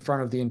in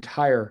front of the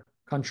entire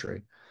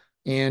country.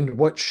 And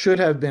what should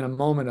have been a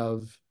moment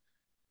of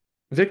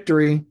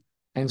victory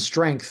and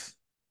strength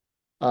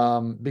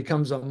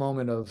becomes a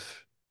moment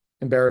of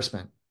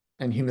embarrassment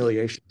and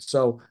humiliation.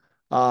 So,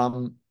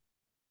 um,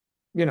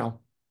 you know,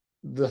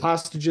 the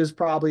hostages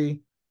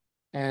probably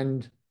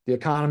and the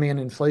economy and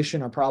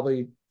inflation are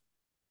probably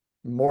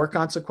more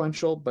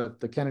consequential, but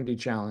the Kennedy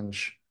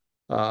challenge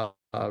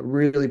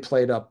really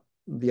played up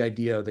the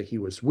idea that he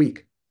was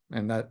weak,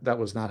 and that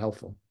was not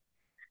helpful.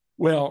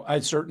 Well, I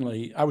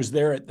was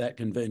there at that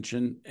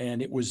convention,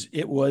 and it was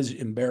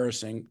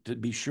embarrassing, to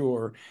be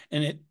sure.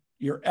 And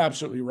you're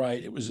absolutely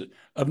right. It was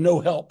of no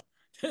help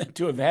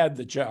to have had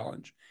the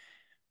challenge.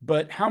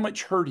 But how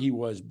much hurt he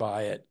was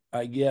by it,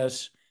 I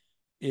guess,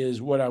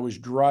 is what I was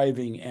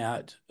driving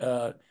at.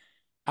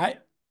 I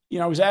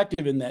I was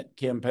active in that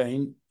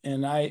campaign,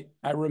 and I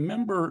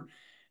remember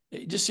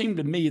it just seemed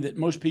to me that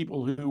most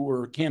people who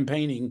were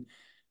campaigning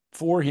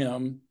for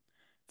him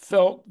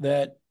felt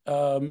that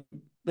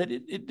that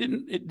it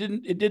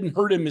didn't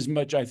hurt him as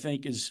much, I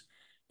think, as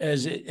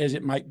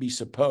it might be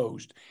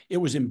supposed. It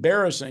was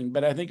embarrassing,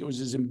 but I think it was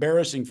as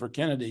embarrassing for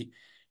Kennedy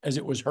as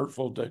it was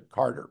hurtful to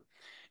Carter.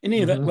 In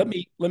any event, let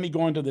me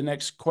go on to the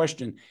next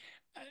question.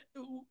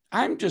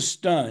 I'm just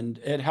stunned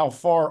at how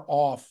far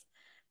off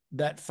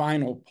that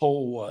final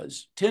poll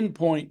was.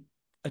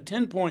 A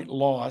 10-point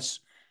loss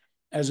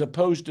as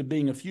opposed to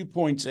being a few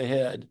points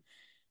ahead.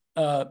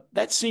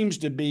 That seems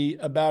to be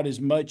about as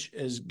much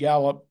as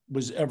Gallup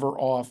was ever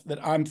off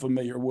that I'm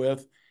familiar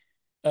with.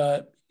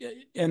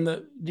 And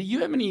do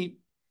you have any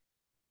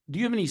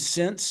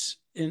sense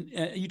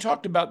in, you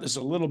talked about this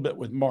a little bit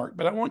with Mark,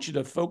 but I want you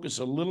to focus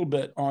a little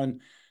bit on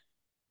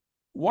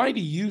why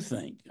do you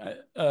think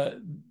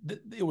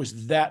it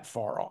was that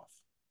far off?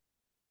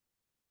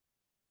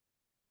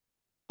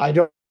 I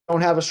don't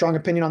have a strong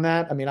opinion on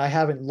that. I mean, I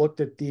haven't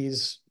looked at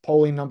these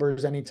polling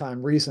numbers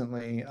anytime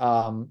recently.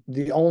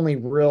 The only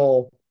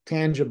real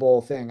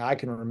tangible thing I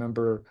can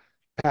remember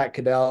Pat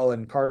Caddell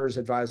and Carter's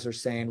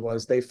advisors saying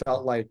was they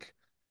felt like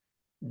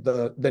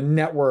the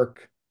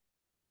network,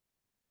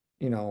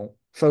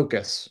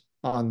 focus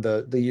on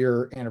the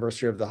year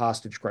anniversary of the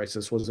hostage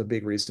crisis was a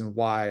big reason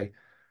why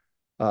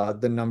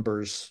the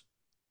numbers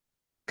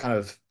kind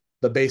of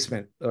the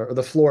basement or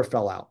the floor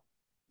fell out.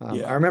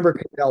 I remember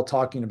Caddell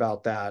talking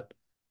about that,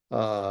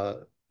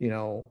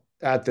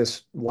 at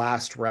this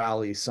last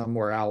rally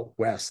somewhere out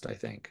west, I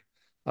think.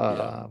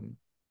 And,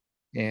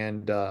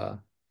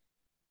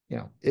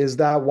 is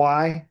that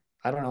why?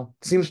 I don't know.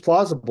 It seems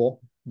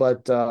plausible,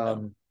 but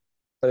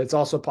it's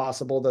also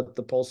possible that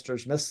the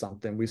pollsters missed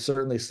something. We've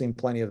certainly seen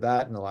plenty of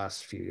that in the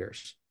last few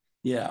years.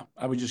 Yeah,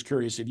 I was just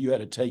curious if you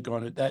had a take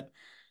on it. That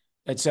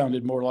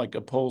sounded more like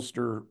a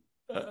pollster,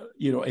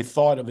 a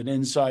thought of an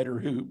insider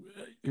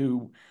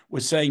who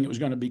was saying it was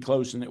going to be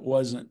close and it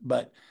wasn't.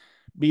 But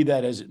be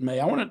that as it may,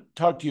 I want to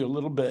ask you a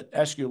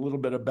little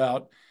bit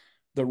about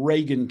the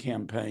Reagan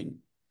campaign.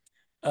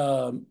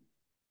 I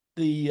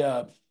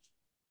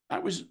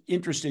was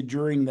interested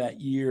during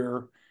that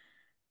year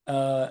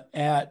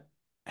at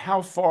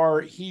how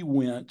far he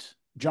went.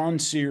 John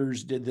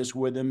Sears did this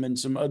with him, and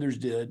some others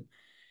did,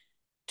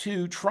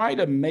 to try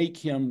to make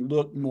him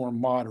look more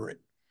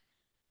moderate.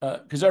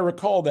 Because I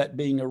recall that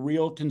being a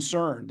real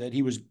concern, that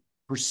he was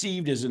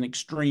perceived as an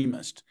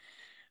extremist.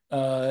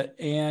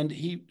 And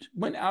he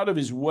went out of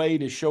his way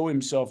to show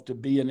himself to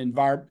be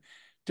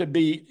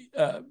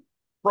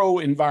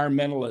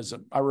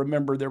pro-environmentalism. I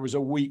remember there was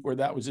a week where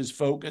that was his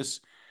focus.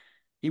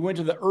 He went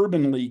to the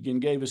Urban League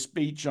and gave a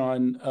speech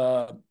on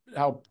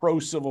how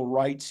pro-civil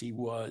rights he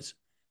was.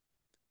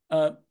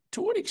 To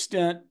what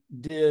extent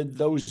did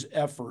those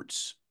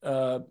efforts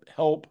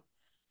help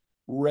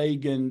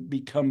Reagan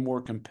become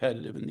more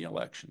competitive in the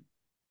election?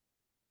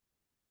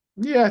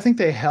 Yeah, I think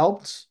they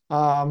helped.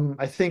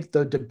 I think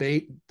the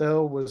debate,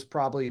 though, was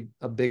probably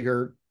a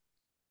bigger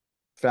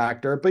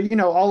factor. But,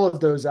 all of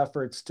those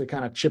efforts to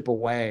kind of chip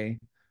away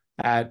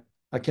at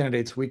a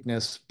candidate's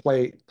weakness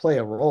play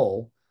a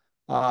role.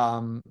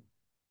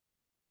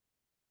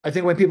 I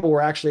think when people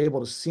were actually able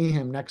to see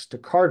him next to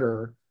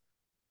Carter,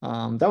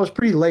 that was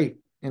pretty late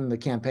in the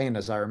campaign,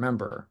 as I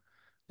remember,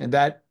 and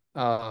that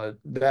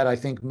I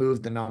think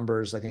moved the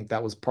numbers. I think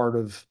that was part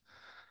of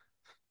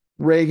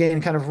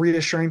Reagan kind of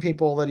reassuring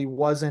people that he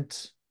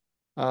wasn't,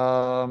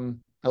 at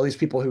least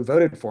people who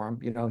voted for him.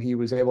 You know, he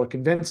was able to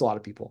convince a lot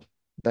of people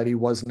that he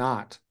was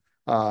not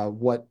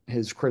what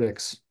his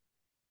critics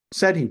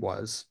said he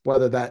was,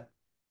 whether that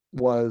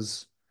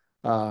was,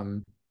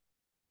 um,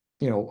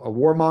 a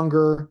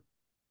warmonger,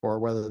 or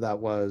whether that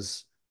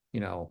was,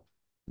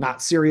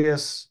 not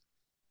serious.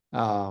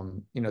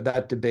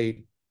 That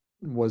debate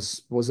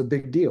was a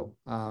big deal.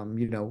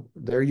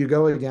 There you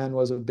go again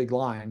was a big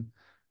line.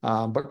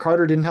 But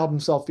Carter didn't help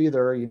himself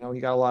either. He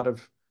got a lot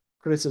of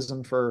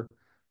criticism for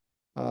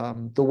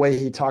the way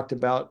he talked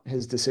about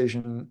his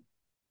decision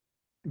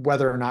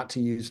whether or not to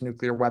use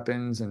nuclear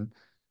weapons, and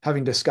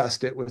having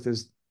discussed it with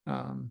his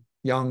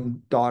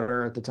young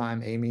daughter at the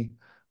time, Amy,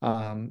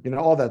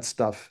 all that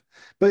stuff.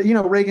 But,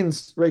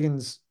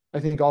 Reagan's, I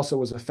think, also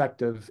was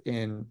effective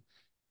in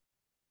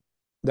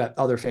that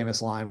other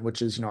famous line,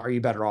 which is, are you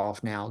better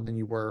off now than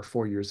you were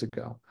 4 years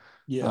ago?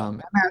 Yeah.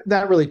 And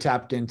that really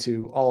tapped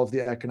into all of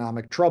the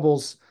economic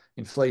troubles,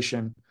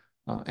 inflation,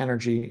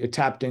 energy. It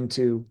tapped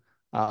into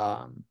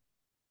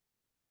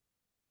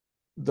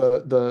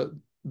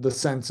the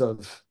sense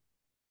of,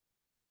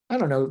 I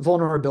don't know,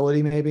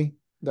 vulnerability maybe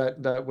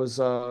that was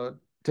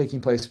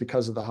taking place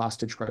because of the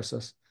hostage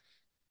crisis.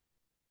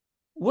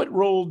 What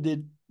role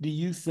do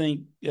you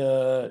think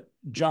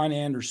John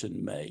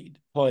Anderson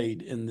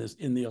played in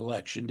the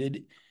election?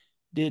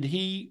 Did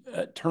he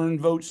turn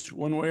votes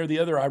one way or the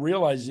other? I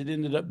realize it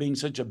ended up being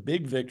such a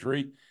big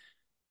victory.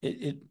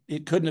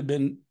 It couldn't have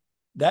been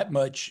that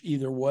much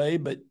either way,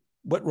 but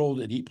what role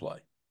did he play?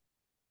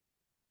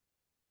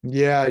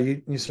 Yeah,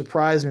 you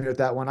surprised me with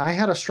that one. I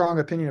had a strong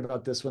opinion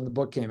about this when the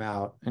book came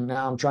out, and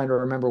now I'm trying to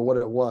remember what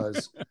it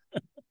was.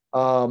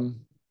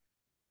 Um,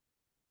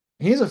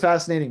 he's a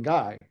fascinating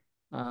guy.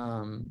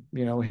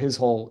 His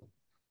whole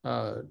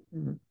uh,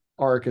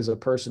 arc as a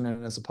person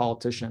and as a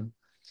politician.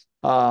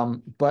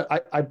 But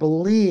I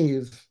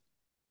believe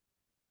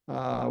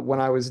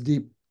when I was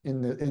deep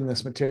in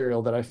this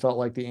material that I felt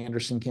like the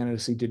Anderson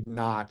candidacy did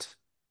not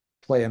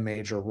play a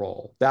major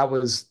role.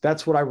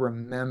 That's what I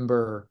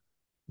remember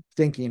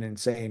thinking and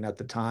saying at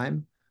the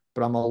time,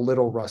 but I'm a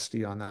little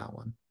rusty on that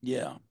one.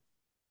 Yeah.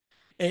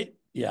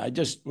 I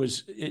just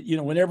was,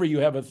 whenever you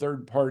have a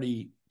third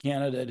party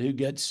candidate who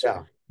gets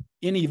Yeah.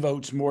 any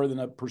votes more than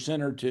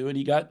 1% or 2%, and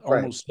he got Right.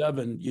 almost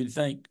 7%, you'd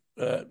think,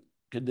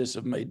 could this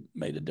have made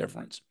a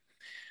difference?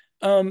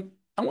 I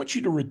want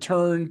you to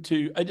return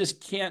to, I just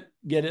can't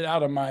get it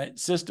out of my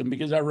system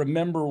because I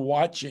remember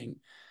watching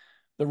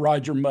the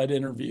Roger Mudd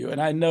interview,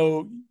 and I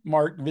know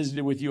Mark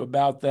visited with you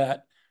about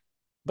that.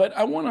 But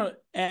I want to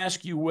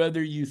ask you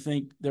whether you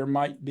think there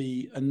might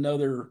be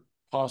another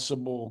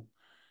possible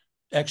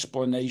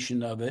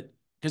explanation of it,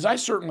 because I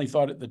certainly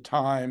thought at the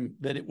time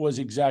that it was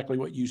exactly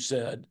what you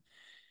said.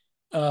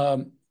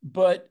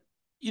 But,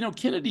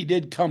 Kennedy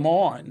did come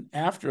on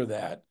after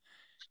that,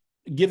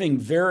 giving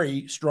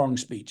very strong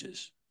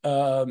speeches.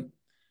 And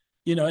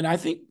I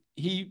think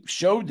he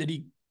showed that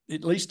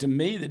at least to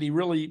me, that he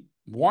really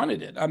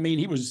wanted it. I mean,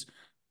 he was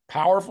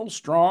powerful,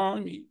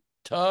 strong,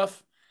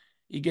 tough.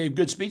 He gave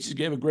good speeches. He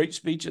gave a great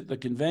speech at the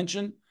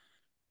convention.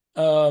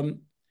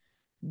 One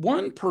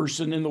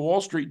person in the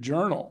Wall Street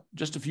Journal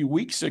just a few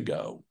weeks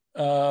ago,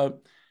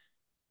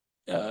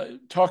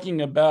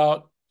 talking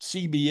about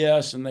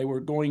CBS, and they were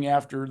going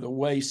after the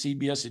way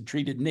CBS had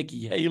treated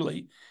Nikki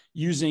Haley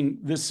using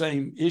this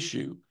same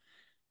issue.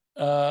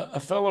 A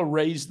fellow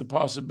raised the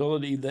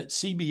possibility that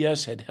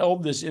CBS had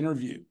held this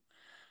interview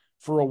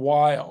for a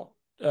while,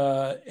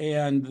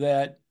 and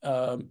that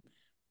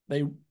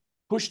they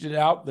pushed it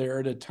out there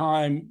at a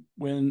time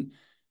when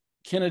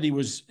that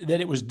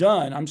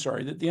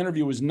the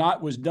interview was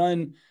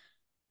done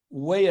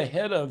way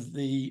ahead of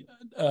the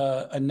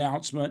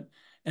announcement,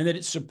 and that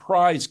it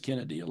surprised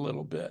Kennedy a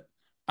little bit.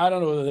 I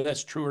don't know whether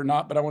that's true or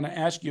not, but I want to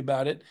ask you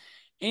about it.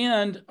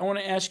 And I want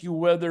to ask you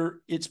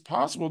whether it's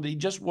possible that he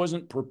just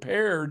wasn't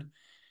prepared,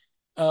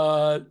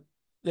 and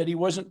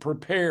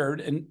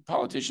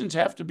politicians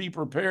have to be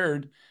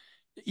prepared,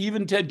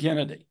 even Ted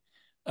Kennedy,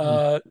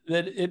 that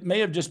it may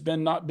have just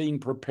been not being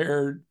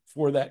prepared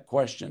for that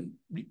question.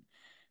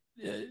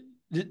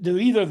 Do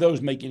either of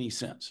those make any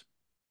sense?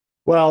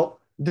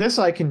 Well, this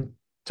I can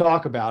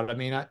talk about. I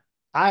mean,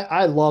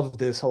 I love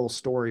this whole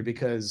story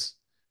because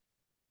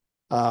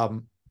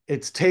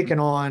it's taken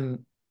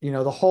on,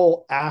 the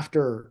whole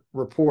after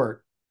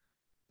report,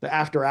 the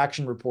after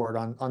action report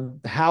on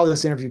how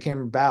this interview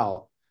came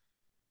about.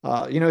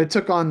 It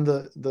took on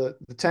the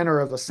tenor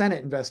of a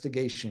Senate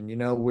investigation,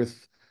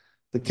 with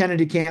the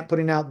Kennedy camp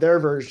putting out their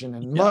version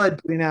and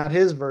Mudd putting out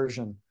his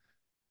version.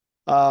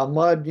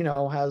 Mudd,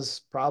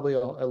 has probably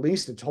at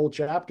least a whole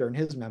chapter in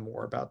his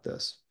memoir about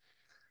this.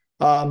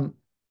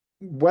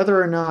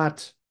 Whether or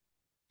not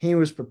he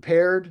was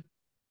prepared,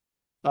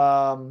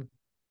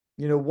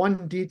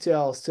 one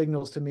detail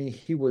signals to me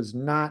he was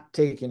not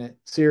taking it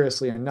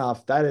seriously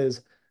enough. That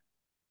is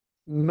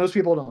most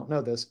people don't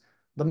know this.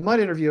 The Mudd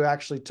interview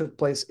actually took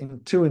place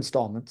in 2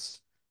 installments.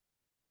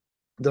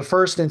 The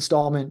first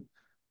installment,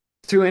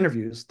 2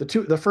 interviews.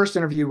 The first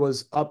interview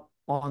was up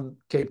on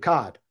Cape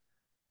Cod.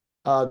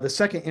 The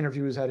second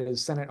interview was at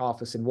his Senate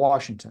office in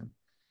Washington.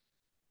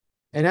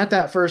 And at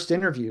that first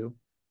interview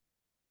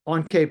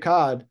on Cape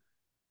Cod,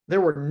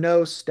 there were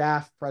no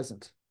staff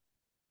present.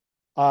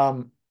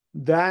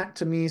 That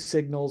to me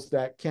signals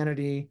that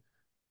Kennedy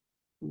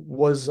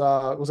was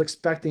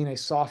expecting a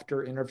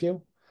softer interview.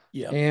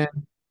 Yeah.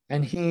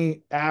 And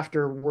he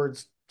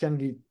afterwards,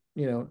 Kennedy,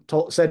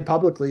 said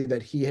publicly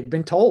that he had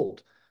been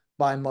told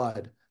by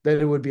Mudd that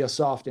it would be a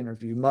soft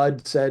interview.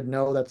 Mudd said,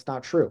 no, that's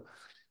not true.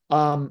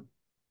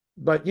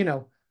 But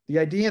the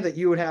idea that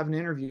you would have an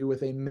interview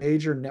with a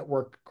major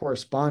network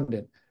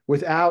correspondent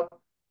without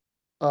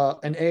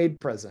an aide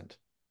present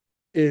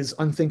is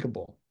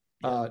unthinkable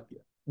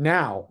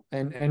now,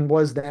 and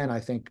was then, I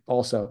think,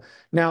 also.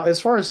 Now, as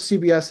far as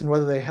CBS and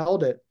whether they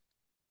held it,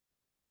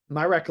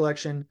 my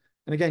recollection,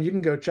 and again, you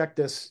can go check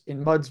this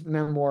in Mudd's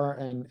memoir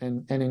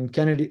and in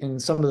Kennedy, in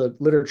some of the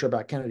literature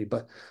about Kennedy,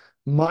 but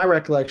my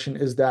recollection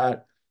is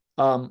that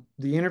the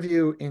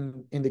interview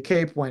in the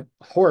Cape went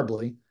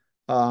horribly.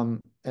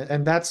 And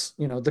that's,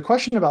 the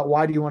question about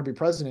why do you want to be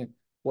president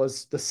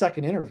was the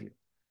second interview.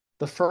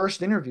 The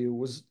first interview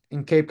was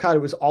in Cape Cod. It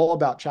was all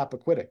about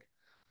Chappaquiddick.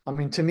 I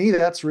mean, to me,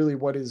 that's really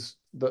what is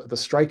the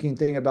striking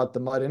thing about the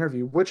Mudd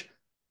interview, which,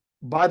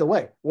 by the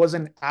way, was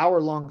an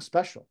hour-long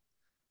special.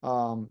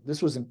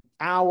 This was an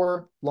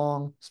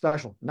hour-long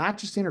special, not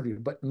just interview,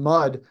 but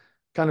Mudd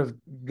kind of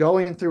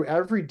going through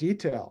every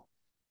detail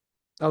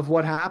of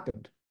what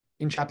happened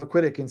in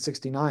Chappaquiddick in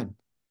 '69.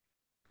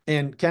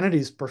 And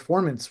Kennedy's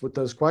performance with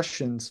those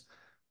questions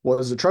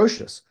was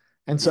atrocious.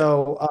 And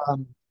so,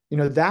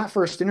 that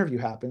first interview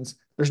happens.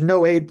 There's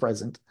no aide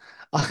present.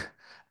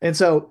 And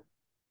so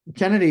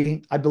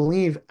Kennedy, I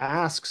believe,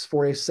 asks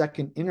for a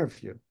second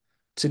interview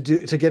to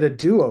get a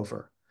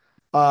do-over.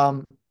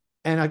 And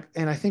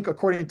I think,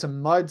 according to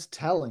Mudd's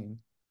telling,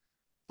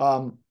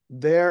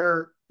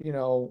 they're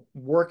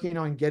working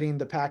on getting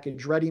the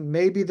package ready.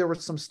 Maybe there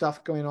was some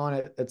stuff going on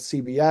at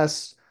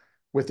CBS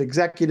with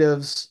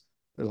executives.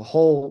 There's a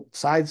whole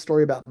side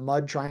story about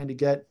Mudd trying to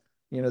get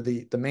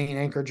the main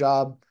anchor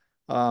job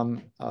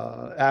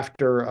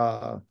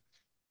after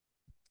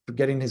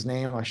forgetting his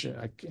name. I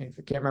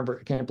can't remember.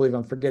 I can't believe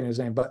I'm forgetting his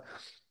name. But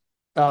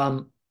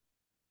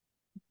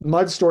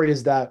Mudd's story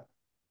is that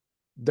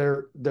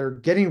they're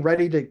getting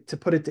ready to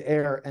put it to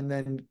air, and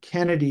then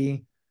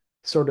Kennedy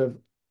sort of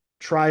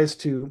tries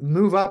to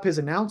move up his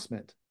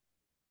announcement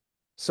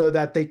so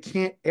that they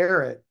can't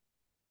air it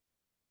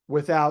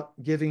without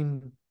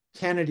giving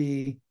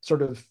Kennedy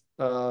sort of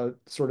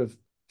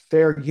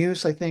fair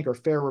use, I think, or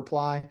fair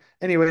reply.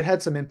 Anyway, it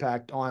had some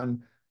impact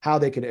on how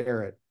they could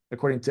air it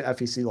according to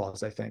FEC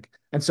laws, I think.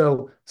 And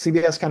so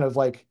CBS kind of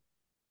like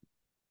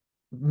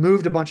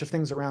moved a bunch of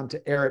things around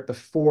to air it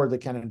before the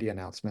Kennedy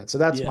announcement. So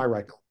that's my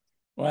record.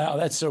 Wow,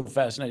 that's so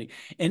fascinating.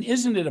 And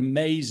isn't it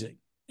amazing,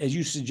 as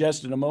you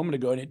suggested a moment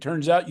ago, and it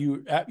turns out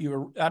you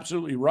were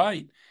absolutely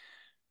right,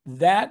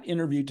 that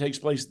interview takes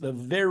place the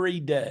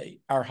very day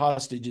our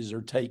hostages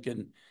are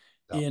taken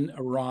in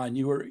Iran.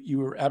 You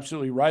were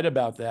absolutely right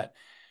about that,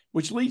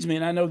 which leads me,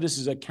 and I know this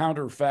is a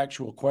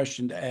counterfactual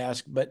question to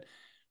ask, but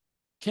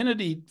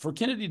Kennedy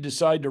to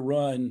decide to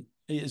run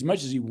as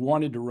much as he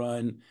wanted to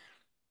run,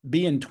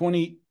 being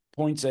 20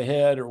 points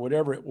ahead or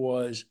whatever it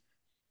was,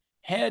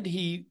 had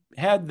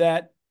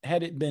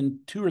it been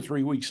 2 or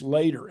 3 weeks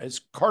later,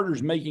 as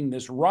Carter's making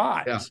this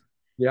rise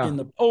in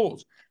the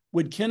polls,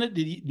 do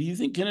you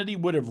think Kennedy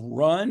would have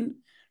run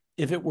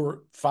if it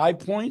were 5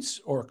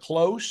 points or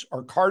close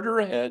or Carter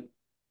ahead?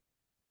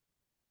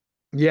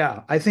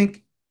 Yeah, I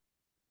think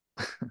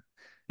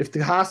if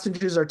the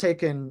hostages are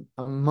taken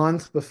a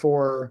month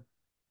before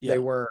they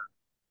were,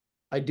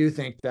 I do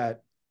think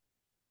that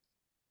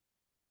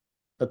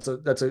that's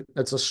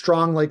a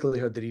strong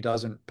likelihood that he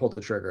doesn't pull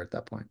the trigger at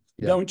that point.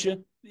 Yeah. Don't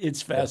you?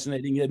 It's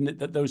fascinating, isn't it,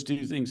 that those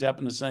two things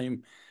happen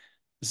the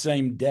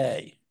same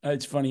day.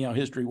 It's funny how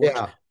history works.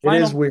 Yeah,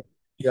 it is weird.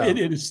 Yeah. It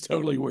is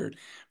totally weird.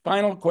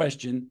 Final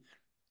question.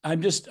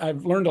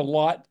 I've learned a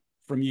lot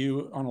from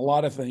you on a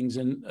lot of things,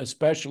 and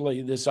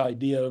especially this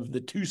idea of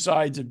the two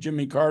sides of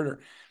Jimmy Carter,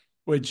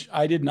 which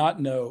I did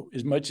not know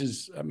as much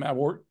as I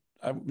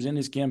was in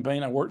his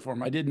campaign. I worked for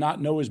him. I did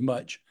not know as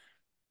much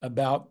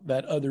about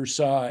that other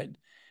side,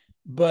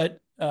 but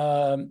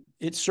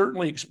it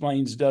certainly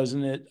explains,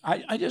 doesn't it?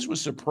 I just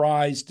was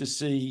surprised to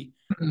see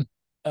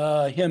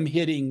him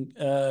hitting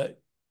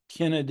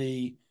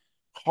Kennedy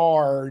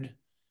hard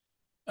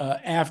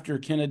after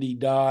Kennedy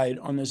died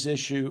on this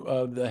issue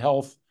of the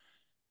health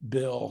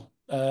bill.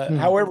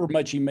 However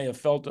much he may have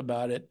felt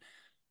about it,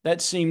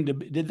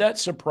 did that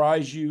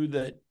surprise you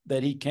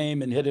that he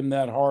came and hit him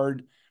that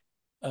hard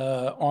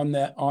on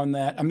that?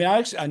 I mean,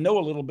 I know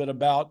a little bit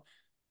about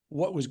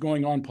what was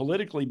going on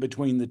politically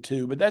between the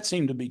two, but that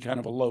seemed to be kind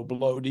of a low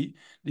blow. Did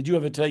you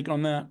have a take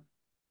on that?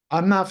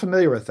 I'm not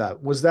familiar with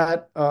that. Was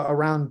that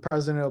around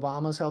President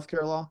Obama's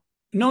healthcare law?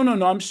 No.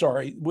 I'm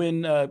sorry.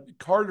 When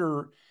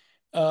Carter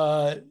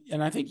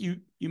and I think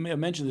you may have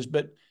mentioned this,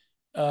 but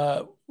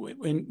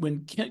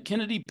when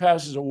Kennedy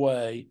passes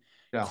away,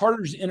 Yeah.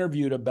 Carter's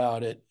interviewed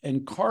about it,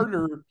 and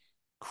Carter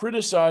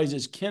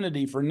criticizes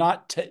Kennedy for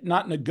not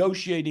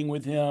negotiating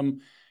with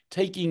him,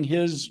 taking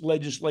his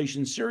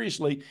legislation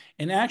seriously,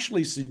 and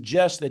actually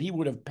suggests that he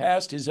would have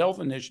passed his health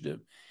initiative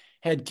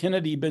had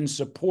Kennedy been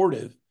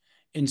supportive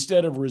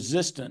instead of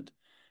resistant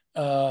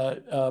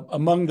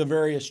among the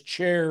various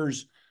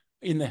chairs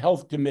in the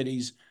health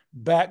committees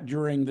back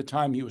during the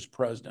time he was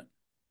president.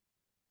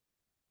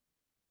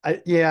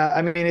 Yeah,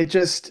 I mean,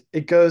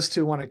 it goes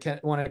to one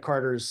of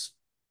Carter's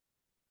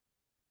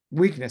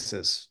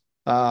weaknesses.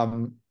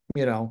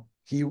 You know,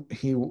 he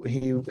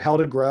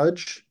held a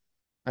grudge,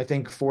 I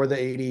think, for the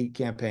 80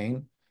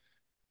 campaign.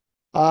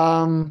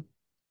 And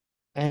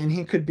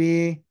he could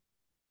be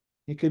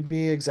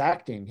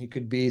exacting. He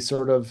could be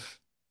sort of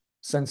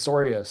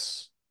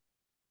censorious.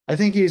 I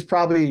think he's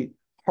probably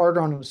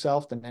harder on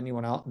himself than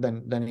anyone else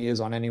than he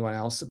is on anyone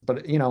else.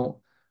 But you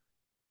know,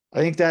 I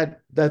think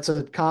that's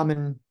a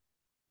common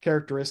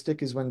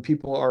characteristic, is when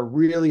people are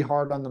really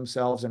hard on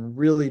themselves and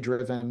really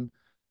driven,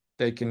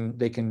 they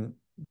can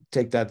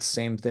take that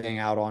same thing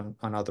out on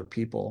other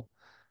people.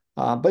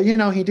 But you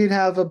know, he did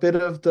have a bit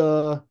of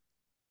the,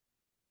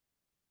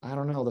 I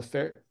don't know,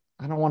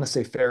 I don't want to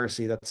say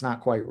Pharisee, that's not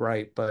quite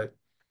right, but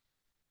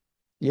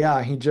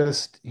yeah,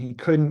 he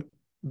couldn't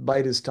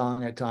bite his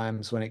tongue at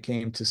times when it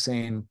came to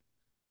saying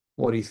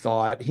what he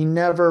thought. He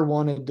never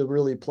wanted to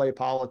really play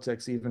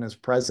politics, even as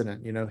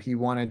president. You know, he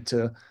wanted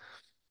to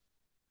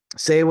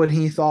say what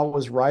he thought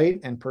was right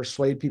and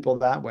persuade people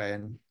that way.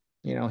 And,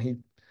 you know, he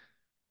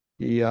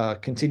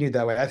continued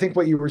that way. I think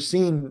what you were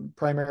seeing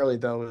primarily,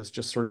 though, is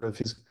just sort of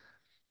his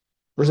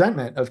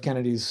resentment of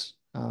Kennedy's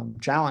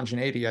challenge in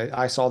 80.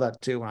 I saw that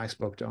too when I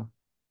spoke to him.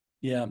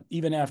 Yeah,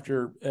 even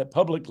after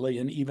publicly,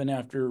 and even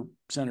after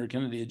Senator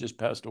Kennedy had just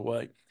passed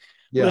away.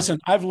 Yeah. Listen,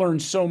 I've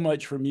learned so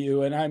much from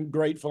you, and I'm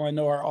grateful. I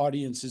know our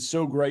audience is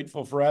so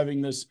grateful for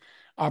having this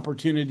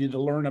opportunity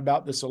to learn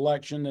about this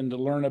election and to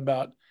learn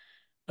about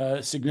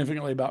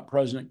significantly about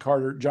President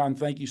Carter. John,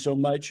 thank you so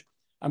much.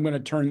 I'm going to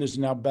turn this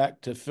now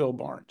back to Phil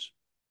Barnes.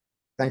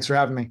 Thanks for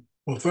having me.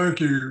 Well, thank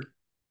you,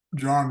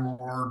 John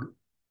Ward,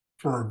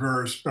 for a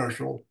very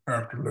special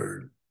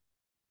afternoon.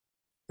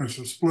 It's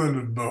a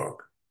splendid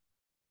book,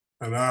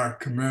 and I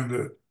commend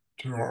it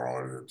to our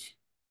audience.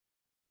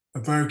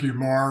 And thank you,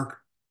 Mark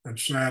and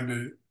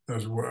Sandy,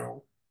 as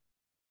well.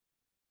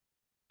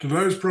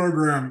 Today's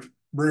program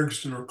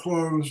brings to a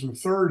close the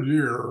third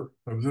year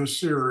of this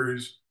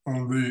series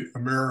on the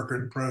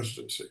American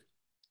presidency.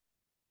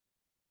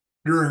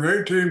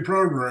 During 18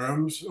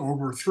 programs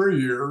over 3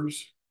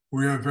 years,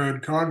 we have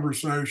had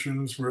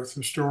conversations with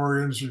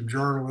historians and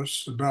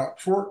journalists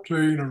about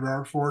 14 of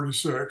our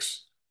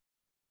 46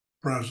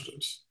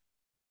 presidents.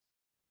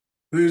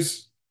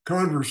 These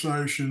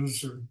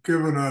conversations have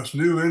given us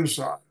new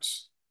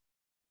insights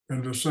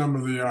into some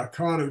of the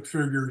iconic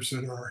figures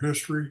in our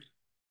history,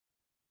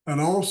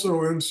 and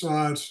also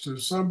insights to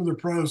some of the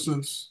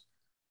presidents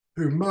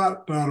who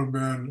might not have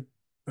been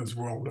as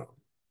well known.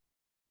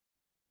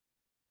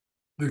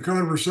 The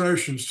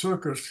conversations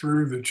took us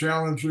through the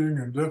challenging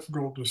and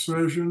difficult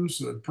decisions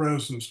that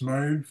presidents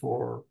made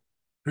for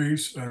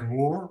peace and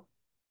war,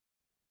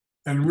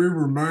 and we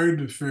were made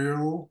to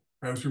feel,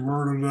 as we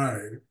were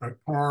today, a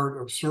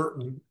part of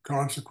certain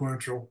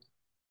consequential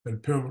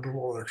and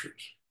pivotal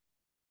elections.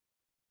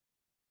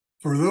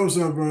 For those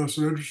of us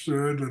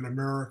interested in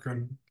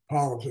American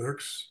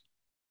politics,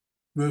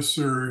 this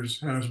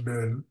series has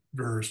been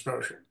very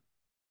special.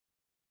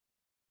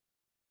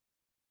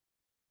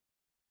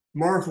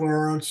 Mark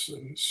Lawrence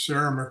and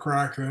Sarah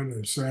McCracken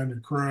and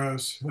Sandy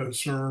Kress have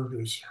served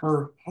as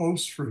her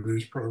hosts for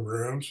these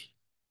programs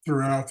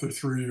throughout the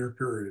 3-year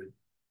period.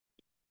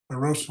 And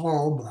Russ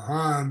Hall,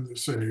 behind the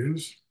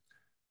scenes,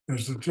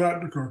 is the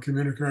technical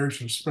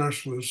communications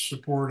specialist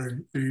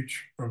supporting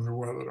each of the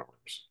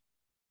webinars.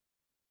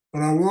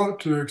 But I want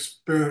to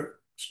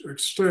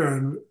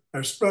extend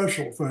a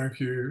special thank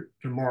you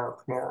to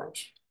Mark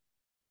Lawrence.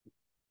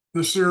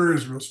 This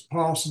series was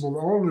possible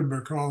only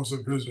because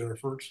of his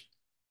efforts,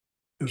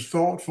 his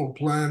thoughtful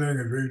planning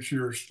of each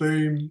year's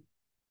theme,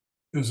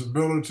 his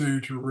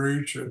ability to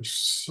reach and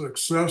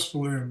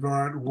successfully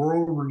invite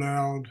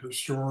world-renowned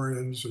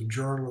historians and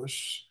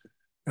journalists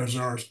as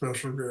our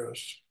special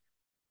guests,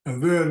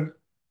 and then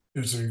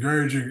his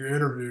engaging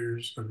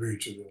interviews of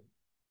each of them.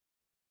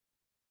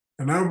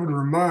 And I would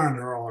remind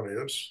our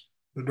audience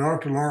that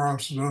Dr.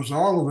 Lawrence does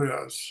all of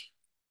this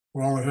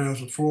while he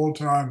has a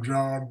full-time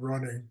job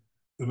running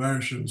the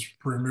nation's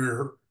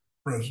premier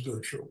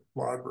presidential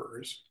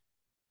libraries.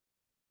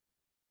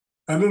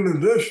 And in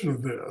addition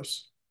to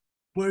this,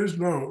 please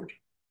note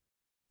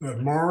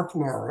that Mark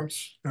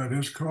Lawrence and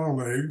his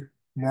colleague,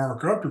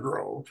 Mark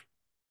Updegrove,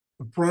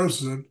 the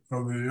president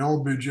of the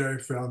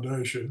LBJ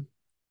Foundation,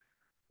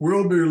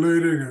 will be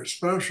leading a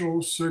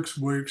special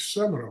 6-week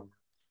seminar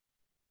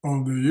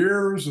on the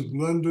years of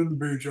Lyndon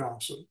B.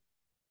 Johnson.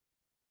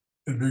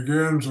 It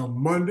begins on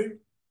Monday,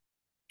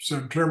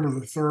 September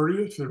the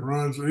 30th. It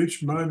runs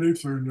each Monday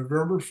through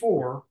November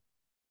 4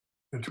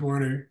 in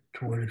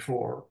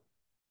 2024.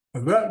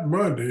 And that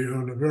Monday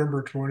on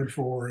November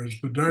 24 is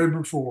the day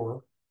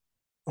before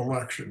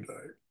Election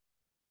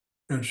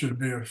Day. It should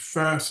be a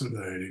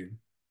fascinating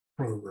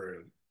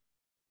program.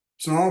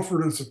 It's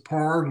offered as a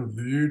part of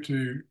the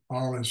UT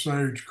Ollie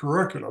Sage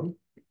curriculum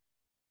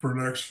for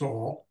next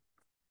fall.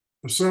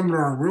 The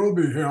seminar will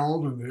be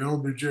held in the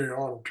LBJ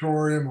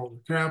auditorium on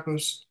the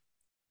campus,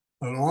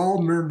 and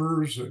all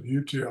members of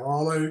UT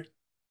Ollie,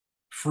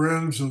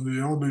 friends of the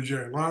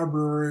LBJ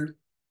Library,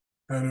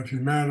 and of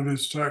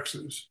Humanities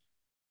Texas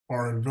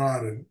are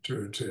invited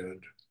to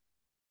attend.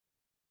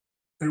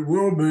 It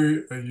will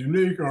be a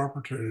unique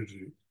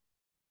opportunity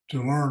to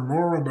learn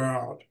more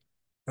about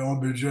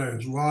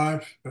LBJ's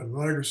life and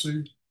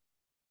legacy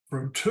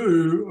from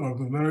two of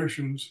the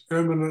nation's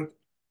eminent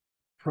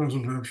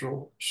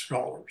presidential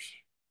scholars.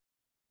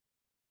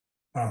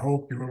 I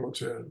hope you will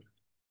attend.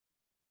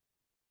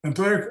 And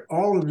thank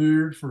all of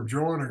you for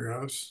joining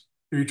us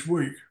each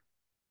week.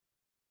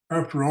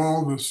 After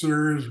all, this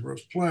series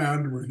was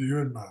planned with you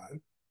in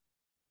mind,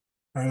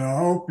 and I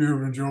hope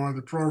you've enjoyed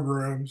the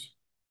programs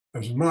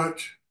as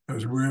much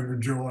as we have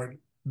enjoyed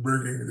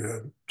bringing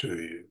them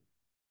to you.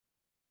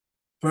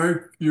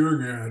 Thank you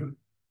again,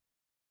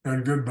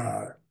 and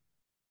goodbye,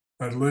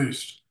 at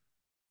least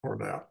for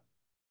now.